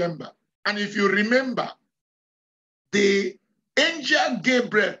September. And if you remember, the angel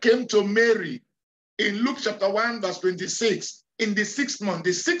Gabriel came to Mary in Luke chapter 1, verse 26, in the 6th month. The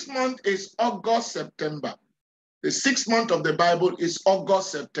 6th month is August, September. The 6th month of the Bible is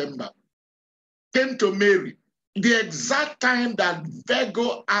August, September. Came to Mary. The exact time that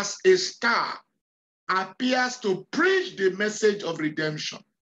Virgo as a star appears to preach the message of redemption.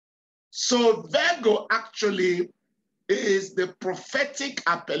 So Virgo actually is the prophetic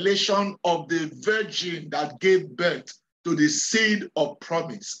appellation of the virgin that gave birth to the seed of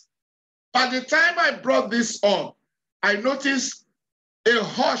promise. By the time I brought this up, I noticed a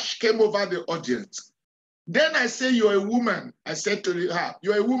hush came over the audience. Then I say, you're a woman. I said to her,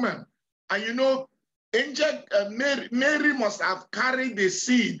 you're a woman. And you know, Angel Mary must have carried the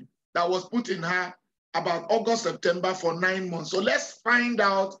seed that was put in her about August, September for 9 months. So let's find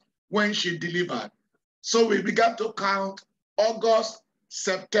out when she delivered. So we began to count August,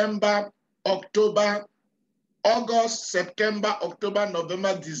 September, October, August, September, October,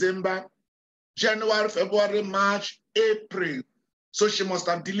 November, December, January, February, March, April. So she must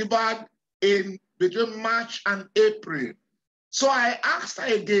have delivered in between March and April. So I asked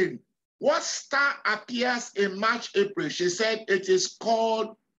her again, what star appears in March, April? She said it is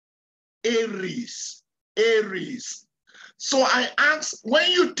called Aries. Aries. So I asked,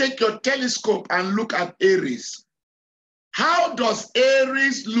 when you take your telescope and look at Aries, how does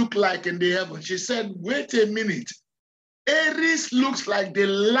Aries look like in the heaven? She said, wait a minute. Aries looks like the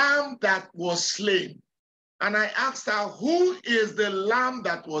lamb that was slain. And I asked her, who is the lamb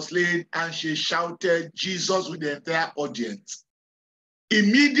that was slain? And she shouted, Jesus, with the entire audience.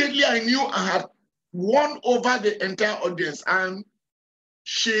 Immediately, I knew I had won over the entire audience. And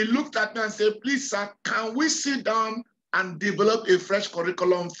she looked at me and said, please, sir, can we sit down and develop a fresh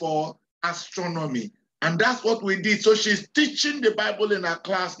curriculum for astronomy? And that's what we did. So she's teaching the Bible in her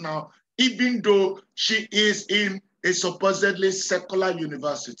class now, even though she is in a supposedly secular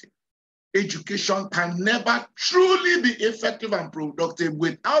university. Education can never truly be effective and productive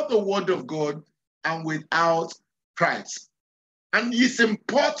without the word of God and without Christ. And it's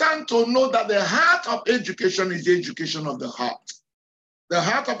important to know that the heart of education is the education of the heart. The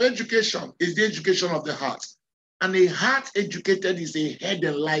heart of education is the education of the heart. And a heart educated is a head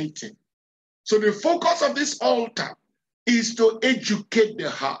enlightened. So the focus of this altar is to educate the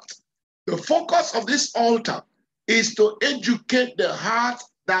heart. The focus of this altar is to educate the heart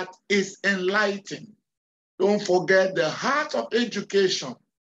that is enlightened. Don't forget, the heart of education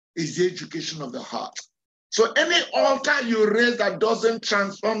is the education of the heart. So any altar you raise that doesn't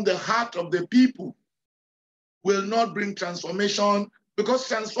transform the heart of the people will not bring transformation, because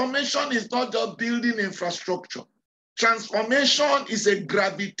transformation is not just building infrastructure. Transformation is a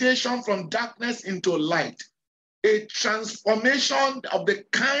gravitation from darkness into light. A transformation of the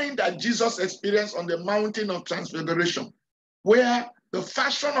kind that Jesus experienced on the mountain of transfiguration, where the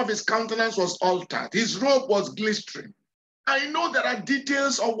fashion of his countenance was altered. His robe was glistering. I know there are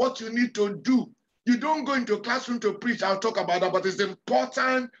details of what you need to do. You don't go into a classroom to preach. I'll talk about that, but it's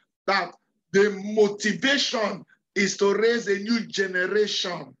important that the motivation is to raise a new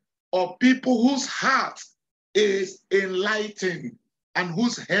generation of people whose heart is enlightened and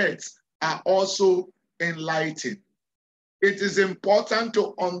whose heads are also enlightened. It is important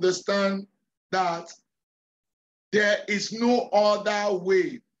to understand that there is no other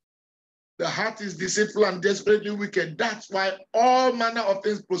way. The heart is deceitful and desperately wicked. That's why all manner of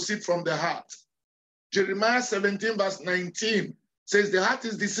things proceed from the heart. Jeremiah 17 verse 19 says the heart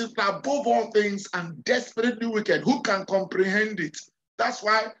is deceitful above all things and desperately wicked. Who can comprehend it? That's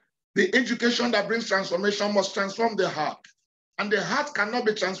why the education that brings transformation must transform the heart. And the heart cannot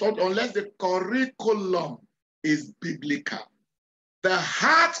be transformed unless the curriculum is biblical. The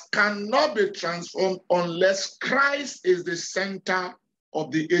heart cannot be transformed unless Christ is the center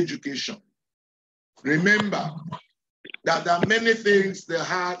of the education. Remember that there are many things the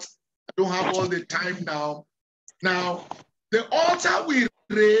heart, I don't have all the time now. Now, the altar we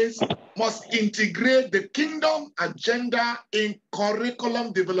raise must integrate the kingdom agenda in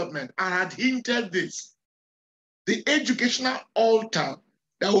curriculum development. I had hinted this. The educational altar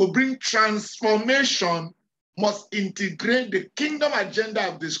that will bring transformation must integrate the kingdom agenda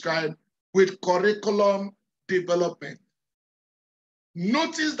I've described with curriculum development.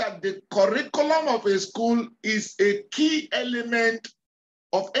 Notice that the curriculum of a school is a key element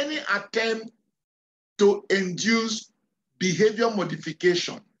of any attempt to induce behavior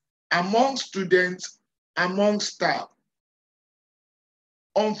modification among students, among staff.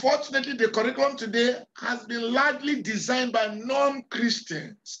 Unfortunately, the curriculum today has been largely designed by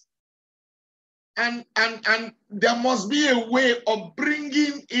non-Christians. And there must be a way of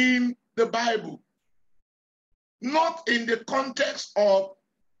bringing in the Bible, not in the context of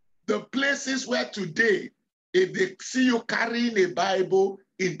the places where today, if they see you carrying a Bible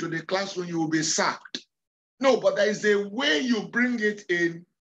into the classroom, you will be sacked. No, but there is a way you bring it in,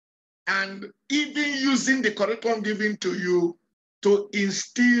 and even using the curriculum given to you to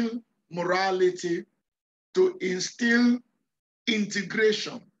instill morality, to instill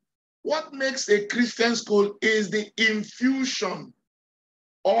integration. What makes a Christian school is the infusion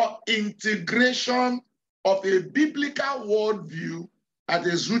or integration of a biblical worldview that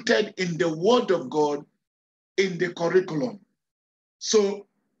is rooted in the Word of God in the curriculum. So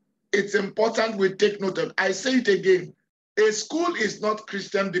it's important we take note of. I say it again. A school is not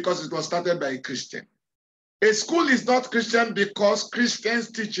Christian because it was started by a Christian. A school is not Christian because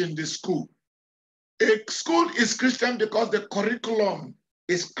Christians teach in the school. A school is Christian because the curriculum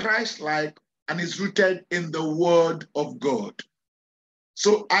is Christ-like and is rooted in the Word of God.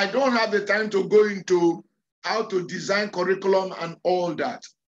 So I don't have the time to go into how to design curriculum and all that.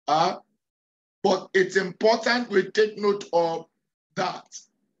 But it's important we take note of that.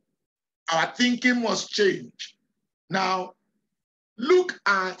 Our thinking must change. Now, look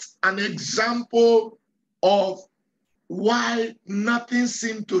at an example of why nothing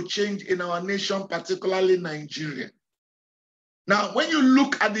seemed to change in our nation, particularly Nigeria. Now, when you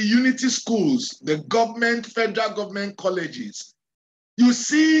look at the unity schools, the government, federal government colleges, you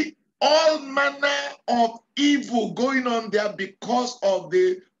see all manner of evil going on there because of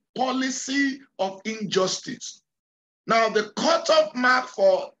the policy of injustice. Now, the cutoff mark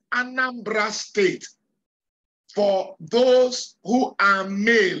for Anambra State, for those who are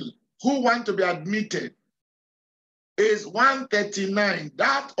male, who want to be admitted, is 139.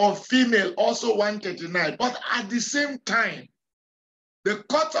 That of female, also 139. But at the same time, the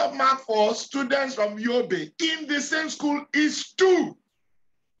cutoff mark for students from Yobe in the same school is 2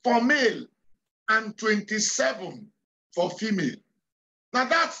 for male and 27 for female. Now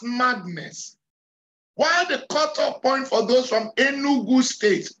that's madness. While the cutoff point for those from Enugu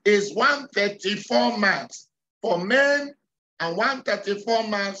State is 134 marks for men and 134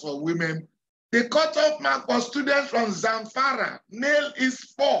 marks for women, the cutoff mark for students from Zamfara, male is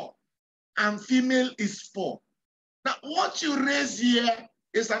 4 and female is 4. Now, what you raise here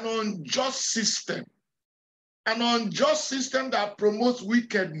is an unjust system that promotes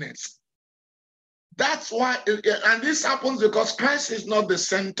wickedness. That's why, and this happens because Christ is not the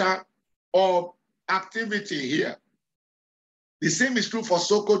center of activity here. The same is true for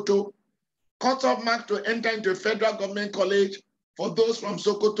Sokoto. Cutoff mark to enter into a federal government college for those from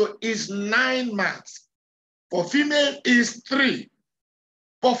Sokoto is 9 marks. For female is 3.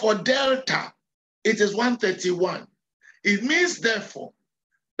 But for Delta, it is 131. It means, therefore,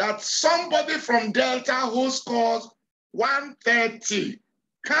 that somebody from Delta who scores 130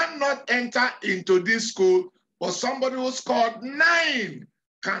 cannot enter into this school, but somebody who scored 9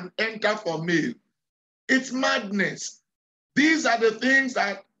 can enter for male. It's madness. These are the things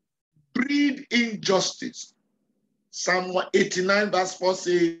that breed injustice. Psalm 89 verse 4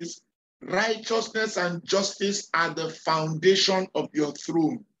 says, righteousness and justice are the foundation of your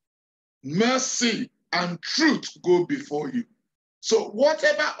throne. Mercy and truth go before you. So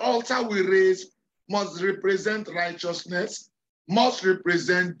whatever altar we raise must represent righteousness, must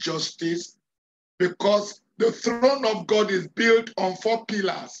represent justice, because the throne of God is built on 4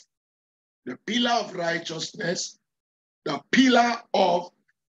 pillars. The pillar of righteousness, the pillar of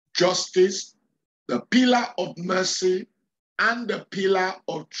justice, the pillar of mercy, and the pillar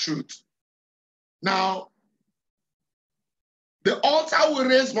of truth. Now, the altar we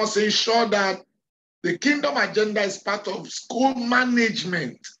raise must ensure that the kingdom agenda is part of school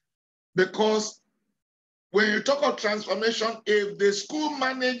management, because when you talk of transformation, if the school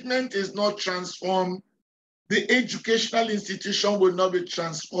management is not transformed, the educational institution will not be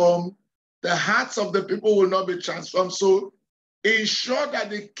transformed, the hearts of the people will not be transformed. So ensure that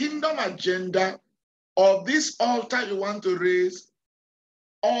the kingdom agenda of this altar you want to raise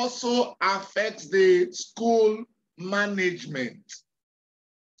also affects the school management.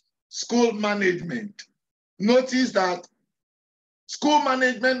 School management. Notice that school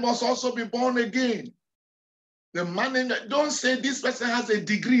management must also be born again. The management, don't say this person has a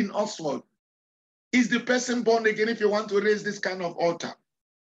degree in Oxford. Is the person born again if you want to raise this kind of altar?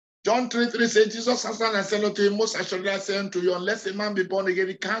 John 3:3 says, Jesus answered and said unto him, most assuredly I say unto you, unless a man be born again,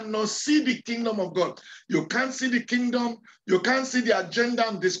 he cannot see the kingdom of God. You can't see the kingdom. You can't see the agenda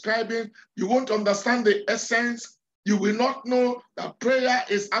I'm describing. You won't understand the essence. You will not know that prayer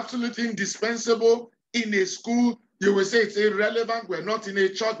is absolutely indispensable in a school. You will say it's irrelevant. We're not in a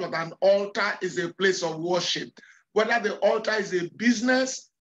church, but an altar is a place of worship. Whether the altar is a business,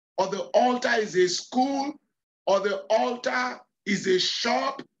 or the altar is a school, or the altar is a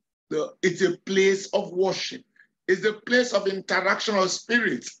shop, it's a place of worship. It's a place of interaction of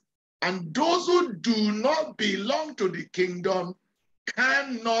spirits. And those who do not belong to the kingdom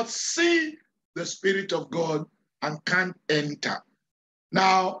cannot see the Spirit of God and can't enter.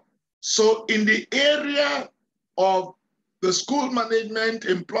 Now, so in the area of the school management,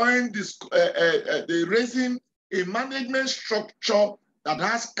 employing this, raising a management structure that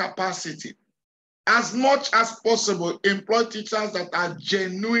has capacity, As much as possible, employ teachers that are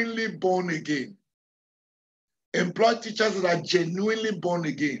genuinely born again. Employ teachers that are genuinely born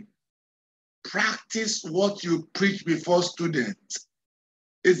again. Practice what you preach before students.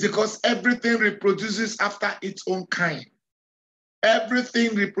 It's because everything reproduces after its own kind.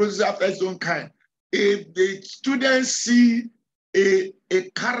 Everything reproduces after its own kind. If the students see a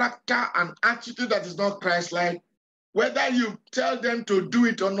character and attitude that is not Christ-like, whether you tell them to do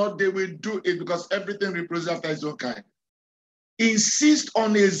it or not, they will do it because everything reproduces after its own kind. Insist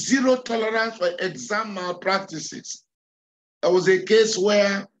on a zero tolerance for exam malpractices. There was a case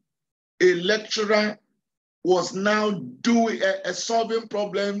where a lecturer was now solving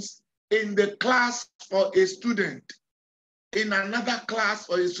problems in the class for a student, in another class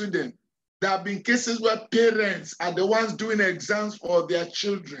for a student. There have been cases where parents are the ones doing exams for their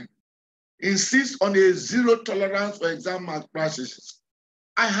children. Insist on a zero tolerance for exam malpractices.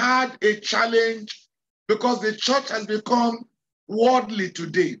 I had a challenge because the church has become worldly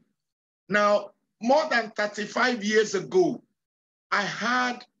today. Now, more than 35 years ago, I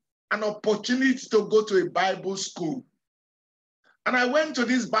had an opportunity to go to a Bible school. And I went to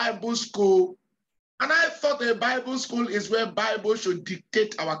this Bible school, and I thought a Bible school is where Bible should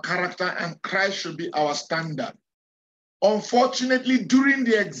dictate our character and Christ should be our standard. Unfortunately, during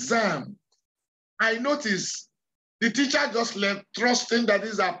the exam, I noticed the teacher just left, trusting that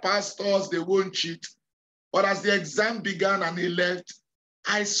these are pastors, they won't cheat. But as the exam began and he left,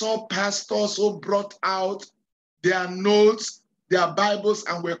 I saw pastors who brought out their notes, their Bibles,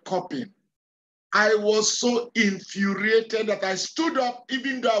 and were copying. I was so infuriated that I stood up,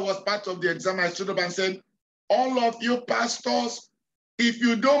 even though I was part of the exam, I stood up and said, all of you pastors, if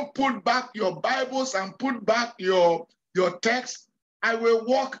you don't put back your Bibles and put back your text, I will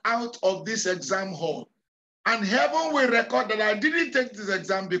walk out of this exam hall. And heaven will record that I didn't take this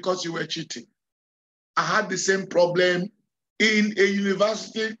exam because you were cheating. I had the same problem in a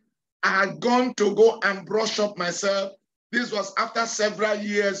university. I had gone to go and brush up myself. This was after several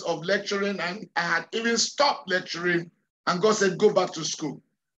years of lecturing, and I had even stopped lecturing, and God said, go back to school.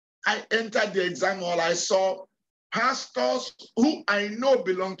 I entered the exam hall. I saw pastors who I know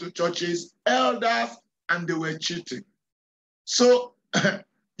belong to churches, elders, and they were cheating. So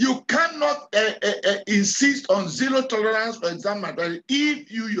you cannot insist on zero tolerance for exam malpractice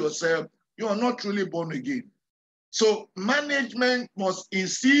if you yourself, you are not truly born again. So management must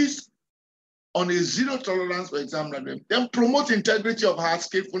insist on a zero tolerance for exam malpractice. Then promote integrity of heart,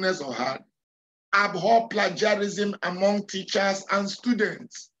 skillfulness of heart. Abhor plagiarism among teachers and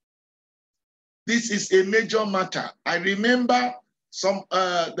students. This is a major matter. I remember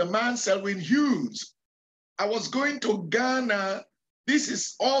the man Selwyn Hughes. I was going to Ghana. This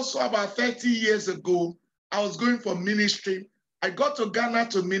is also about 30 years ago. I was going for ministry. I got to Ghana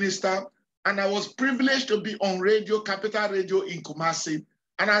to minister, and I was privileged to be on radio, Capital Radio in Kumasi.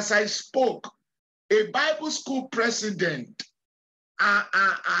 And as I spoke, a Bible school president, I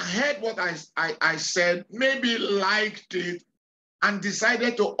heard what I said, maybe liked it, and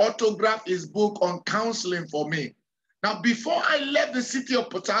decided to autograph his book on counseling for me. Now, before I left the city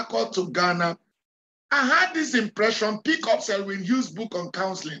of Port Harcourt to Ghana, I had this impression, pick up Selwyn Hughes' book on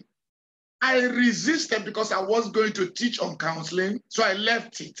counseling. I resisted because I was going to teach on counseling, so I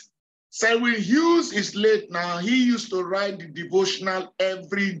left it. Selwyn Hughes is late now. He used to write the devotional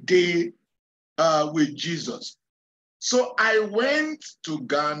every day with Jesus. So I went to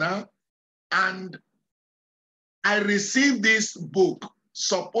Ghana and I received this book,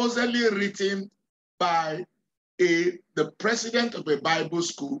 supposedly written by the president of a Bible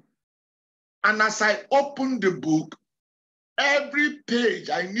school. And as I opened the book, every page,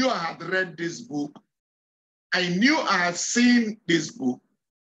 I knew I had read this book. I knew I had seen this book.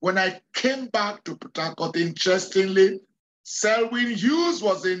 When I came back to Port Harcourt, interestingly, Selwyn Hughes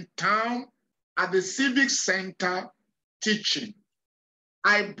was in town at the Civic Center teaching.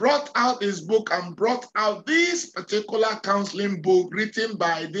 I brought out his book and brought out this particular counseling book written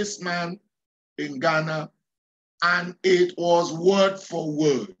by this man in Ghana, and it was word for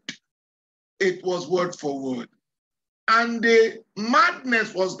word. It was word for word. And the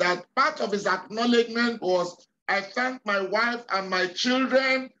madness was that part of his acknowledgement was, I thank my wife and my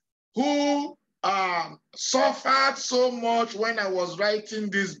children who suffered so much when I was writing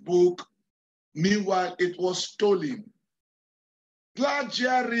this book. Meanwhile, it was stolen.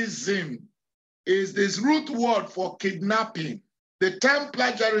 Plagiarism is this root word for kidnapping. The term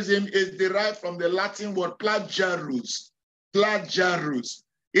plagiarism is derived from the Latin word plagiarus. Plagiarus.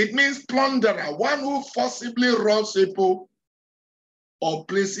 It means plunderer, one who forcibly robs people or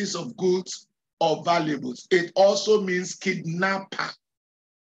places of goods or valuables. It also means kidnapper.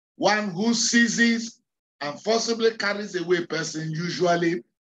 one who seizes and forcibly carries away a person, usually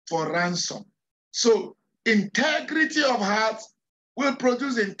for ransom. So integrity of heart will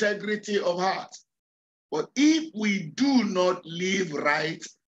produce integrity of heart. But if we do not live right,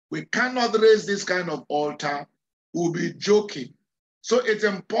 we cannot raise this kind of altar. We'll be joking. So it's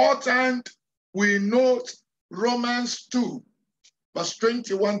important we note Romans 2, verse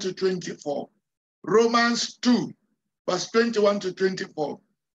 21 to 24. Romans 2, verse 21 to 24.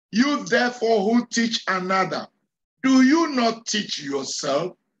 You therefore who teach another, do you not teach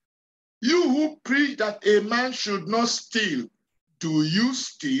yourself? You who preach that a man should not steal, do you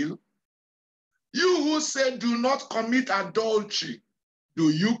steal? You who say do not commit adultery, do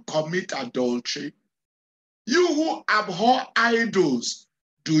you commit adultery? You who abhor idols,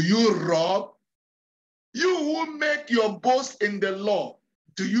 do you rob? You who make your boast in the law,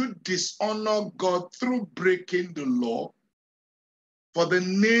 do you dishonor God through breaking the law? For the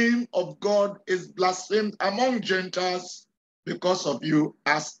name of God is blasphemed among Gentiles because of you,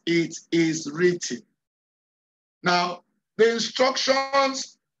 as it is written. Now, the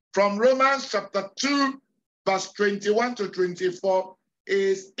instructions from Romans chapter 2, verse 21 to 24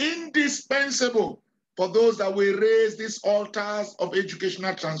 is indispensable for those that will raise these altars of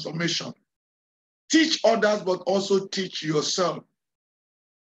educational transformation. Teach others, but also teach yourself.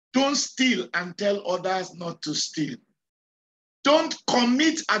 Don't steal and tell others not to steal. Don't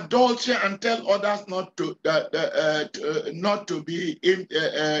commit adultery and tell others not to be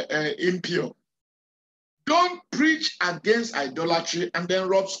impure. Don't preach against idolatry and then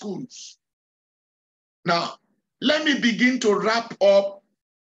rob schools. Now, let me begin to wrap up.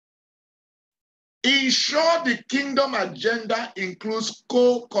 Ensure the kingdom agenda includes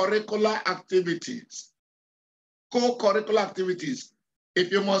co-curricular activities. Co-curricular activities.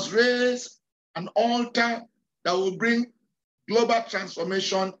 If you must raise an altar that will bring global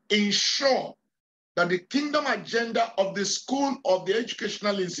transformation, ensure that the kingdom agenda of the school or the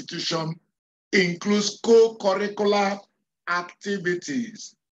educational institution includes co-curricular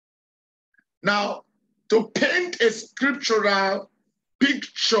activities. Now, to paint a scriptural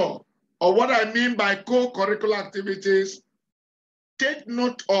picture of what I mean by co-curricular activities, take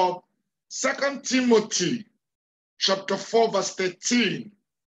note of 2 Timothy chapter 4, verse 13.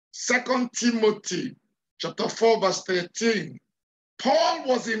 2 Timothy chapter 4, verse 13. Paul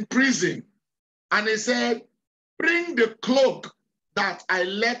was in prison and he said, bring the cloak that I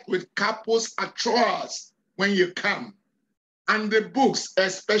left with Carpus at Troas when you come, and the books,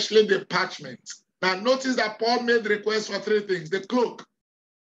 especially the parchments. Now notice that Paul made requests for three things. The cloak.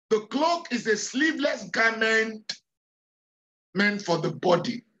 The cloak is a sleeveless garment meant for the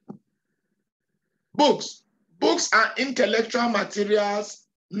body. Books. Books are intellectual materials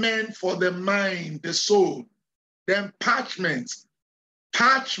meant for the mind, the soul. Then parchments.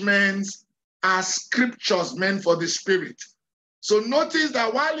 Parchments are scriptures meant for the spirit. So notice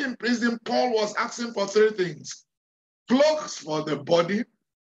that while in prison, Paul was asking for three things: cloaks for the body,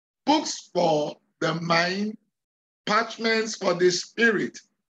 books for the mind, parchments for the spirit.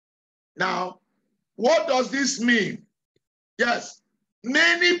 Now, what does this mean? Yes,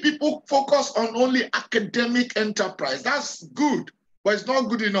 many people focus on only academic enterprise. That's good, but it's not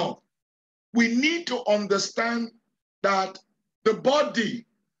good enough. We need to understand that the body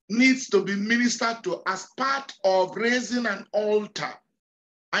needs to be ministered to as part of raising an altar.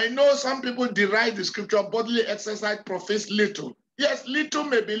 I know some people deride the scripture, bodily exercise profits little. Yes, little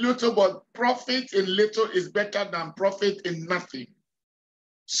may be little, but profit in little is better than profit in nothing.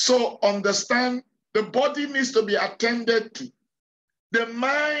 So understand, the body needs to be attended to. The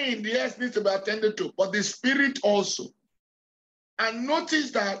mind, yes, needs to be attended to, but the spirit also. And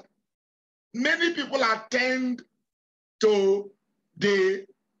notice that many people attend to the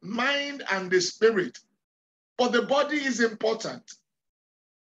mind and the spirit, but the body is important.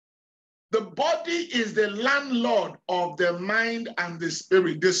 The body is the landlord of the mind and the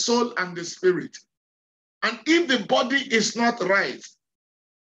spirit, the soul and the spirit. And if the body is not right,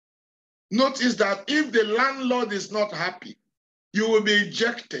 notice that if the landlord is not happy, you will be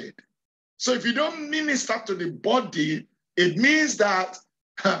ejected. So if you don't minister to the body, it means that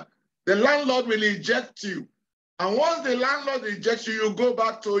the landlord will eject you. And once the landlord ejects you, you go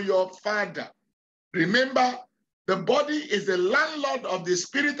back to your father. Remember, the body is the landlord of the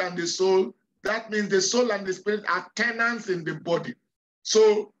spirit and the soul. That means the soul and the spirit are tenants in the body.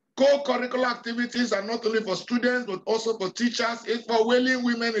 So co-curricular activities are not only for students, but also for teachers. It's for Wailing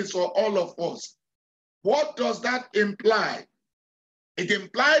Women, it's for all of us. What does that imply? It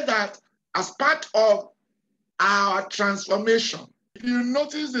implies that as part of our transformation, if you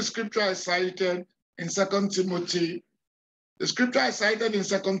notice the scripture I cited in 2 Timothy, The scripture I cited in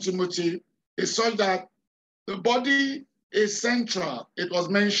 2 Timothy is such that the body is central. It was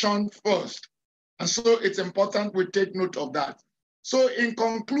mentioned first. And so it's important we take note of that. So in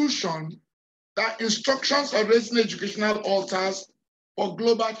conclusion, the instructions of raising educational altars for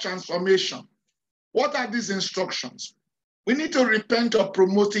global transformation. What are these instructions? We need to repent of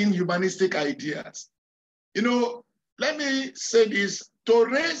promoting humanistic ideas. You know, let me say this, to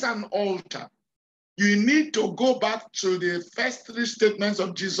raise an altar, you need to go back to the first three statements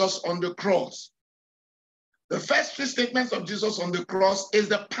of Jesus on the cross. The first three statements of Jesus on the cross is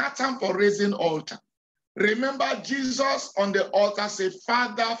the pattern for raising altar. Remember, Jesus on the altar said,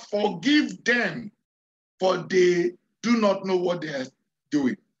 Father, forgive them, for they do not know what they are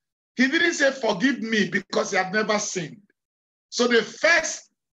doing. He didn't say, forgive me, because he had never sinned. So the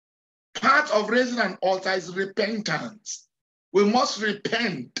first part of raising an altar is repentance. We must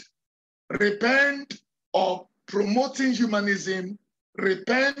repent. Repent of promoting humanism.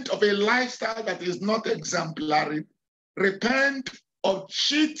 Repent of a lifestyle that is not exemplary. Repent of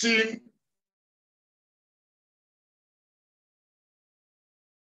cheating.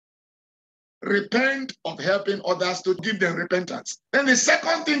 Repent of helping others, to give them repentance. Then the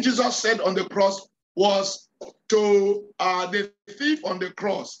second thing Jesus said on the cross was to the thief on the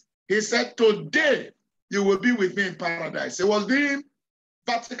cross. He said, today you will be with me in paradise. He was doing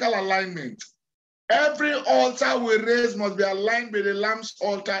vertical alignment. Every altar we raise must be aligned with the Lamb's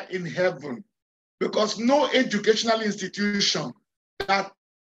altar in heaven, because no educational institution that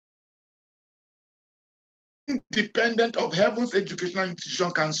independent of heaven's educational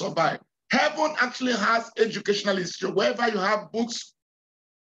institution can survive. Heaven actually has educational institutions. Wherever you have books,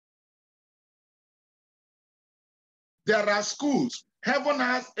 there are schools. Heaven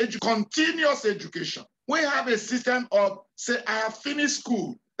has continuous education. We have a system of, say, I have finished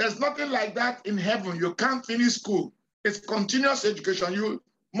school. There's nothing like that in heaven. You can't finish school. It's continuous education. You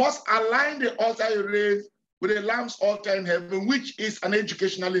must align the altar you raise with the Lamb's altar in heaven, which is an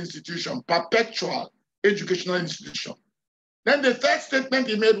educational institution, perpetual educational institution. Then the third statement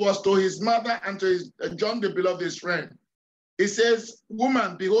he made was to his mother and to his, John the beloved, his friend. He says,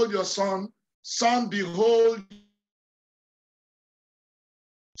 woman, behold your son. Son, behold.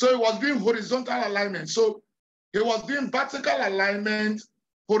 So he was doing horizontal alignment. So he was doing vertical alignment,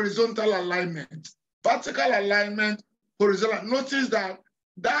 horizontal alignment. Vertical alignment, horizontal. Notice that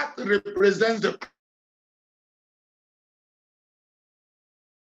that represents the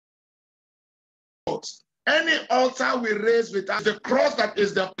cross. Any altar we raise with us, the cross that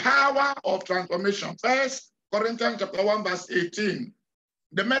is the power of transformation. 1 Corinthians chapter 1, verse 18.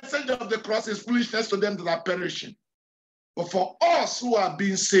 The message of the cross is foolishness to them that are perishing. But for us who are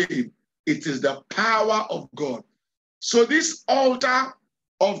being saved, it is the power of God. So this altar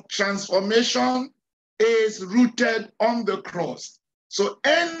of transformation is rooted on the cross. So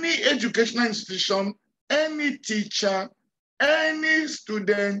any educational institution, any teacher, any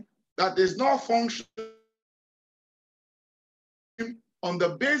student that is not functioning on the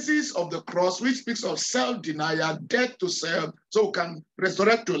basis of the cross, which speaks of self-denial, death to self, so we can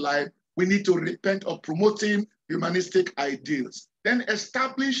resurrect to life, we need to repent of promoting humanistic ideals. Then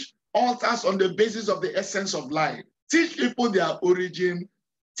establish altars on the basis of the essence of life. Teach people their origin.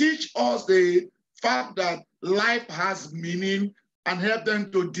 Teach us the fact that life has meaning, and help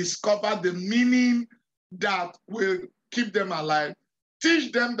them to discover the meaning that will keep them alive.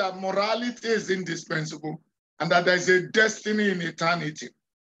 Teach them that morality is indispensable and that there's a destiny in eternity.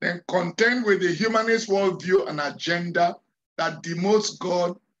 Then contend with the humanist worldview and agenda that demotes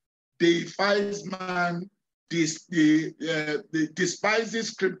God, deifies man, despises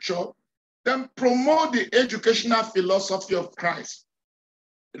scripture. Then promote the educational philosophy of Christ.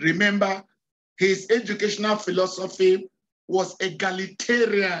 Remember, his educational philosophy was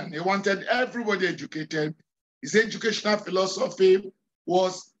egalitarian. He wanted everybody educated. His educational philosophy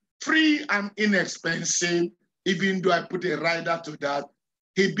was free and inexpensive, even though I put a rider to that.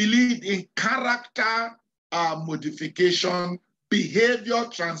 He believed in character modification, behavior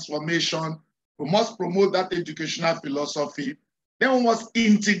transformation. We must promote that educational philosophy. Then we must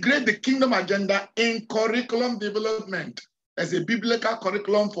integrate the kingdom agenda in curriculum development. There's a biblical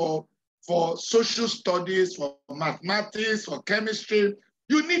curriculum for social studies, for mathematics, for chemistry.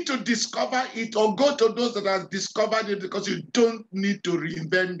 You need to discover it or go to those that have discovered it, because you don't need to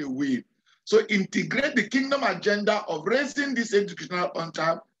reinvent the wheel. So integrate the kingdom agenda of raising this educational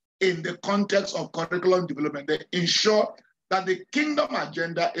altar in the context of curriculum development. They ensure that the kingdom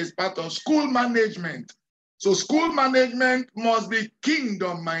agenda is part of school management. So school management must be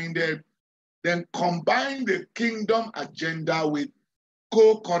kingdom-minded. Then combine the kingdom agenda with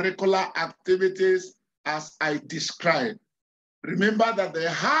co-curricular activities as I described. Remember that the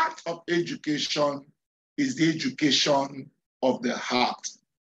heart of education is the education of the heart.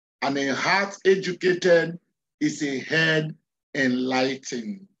 And a heart educated is a head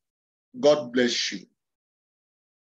enlightened. God bless you.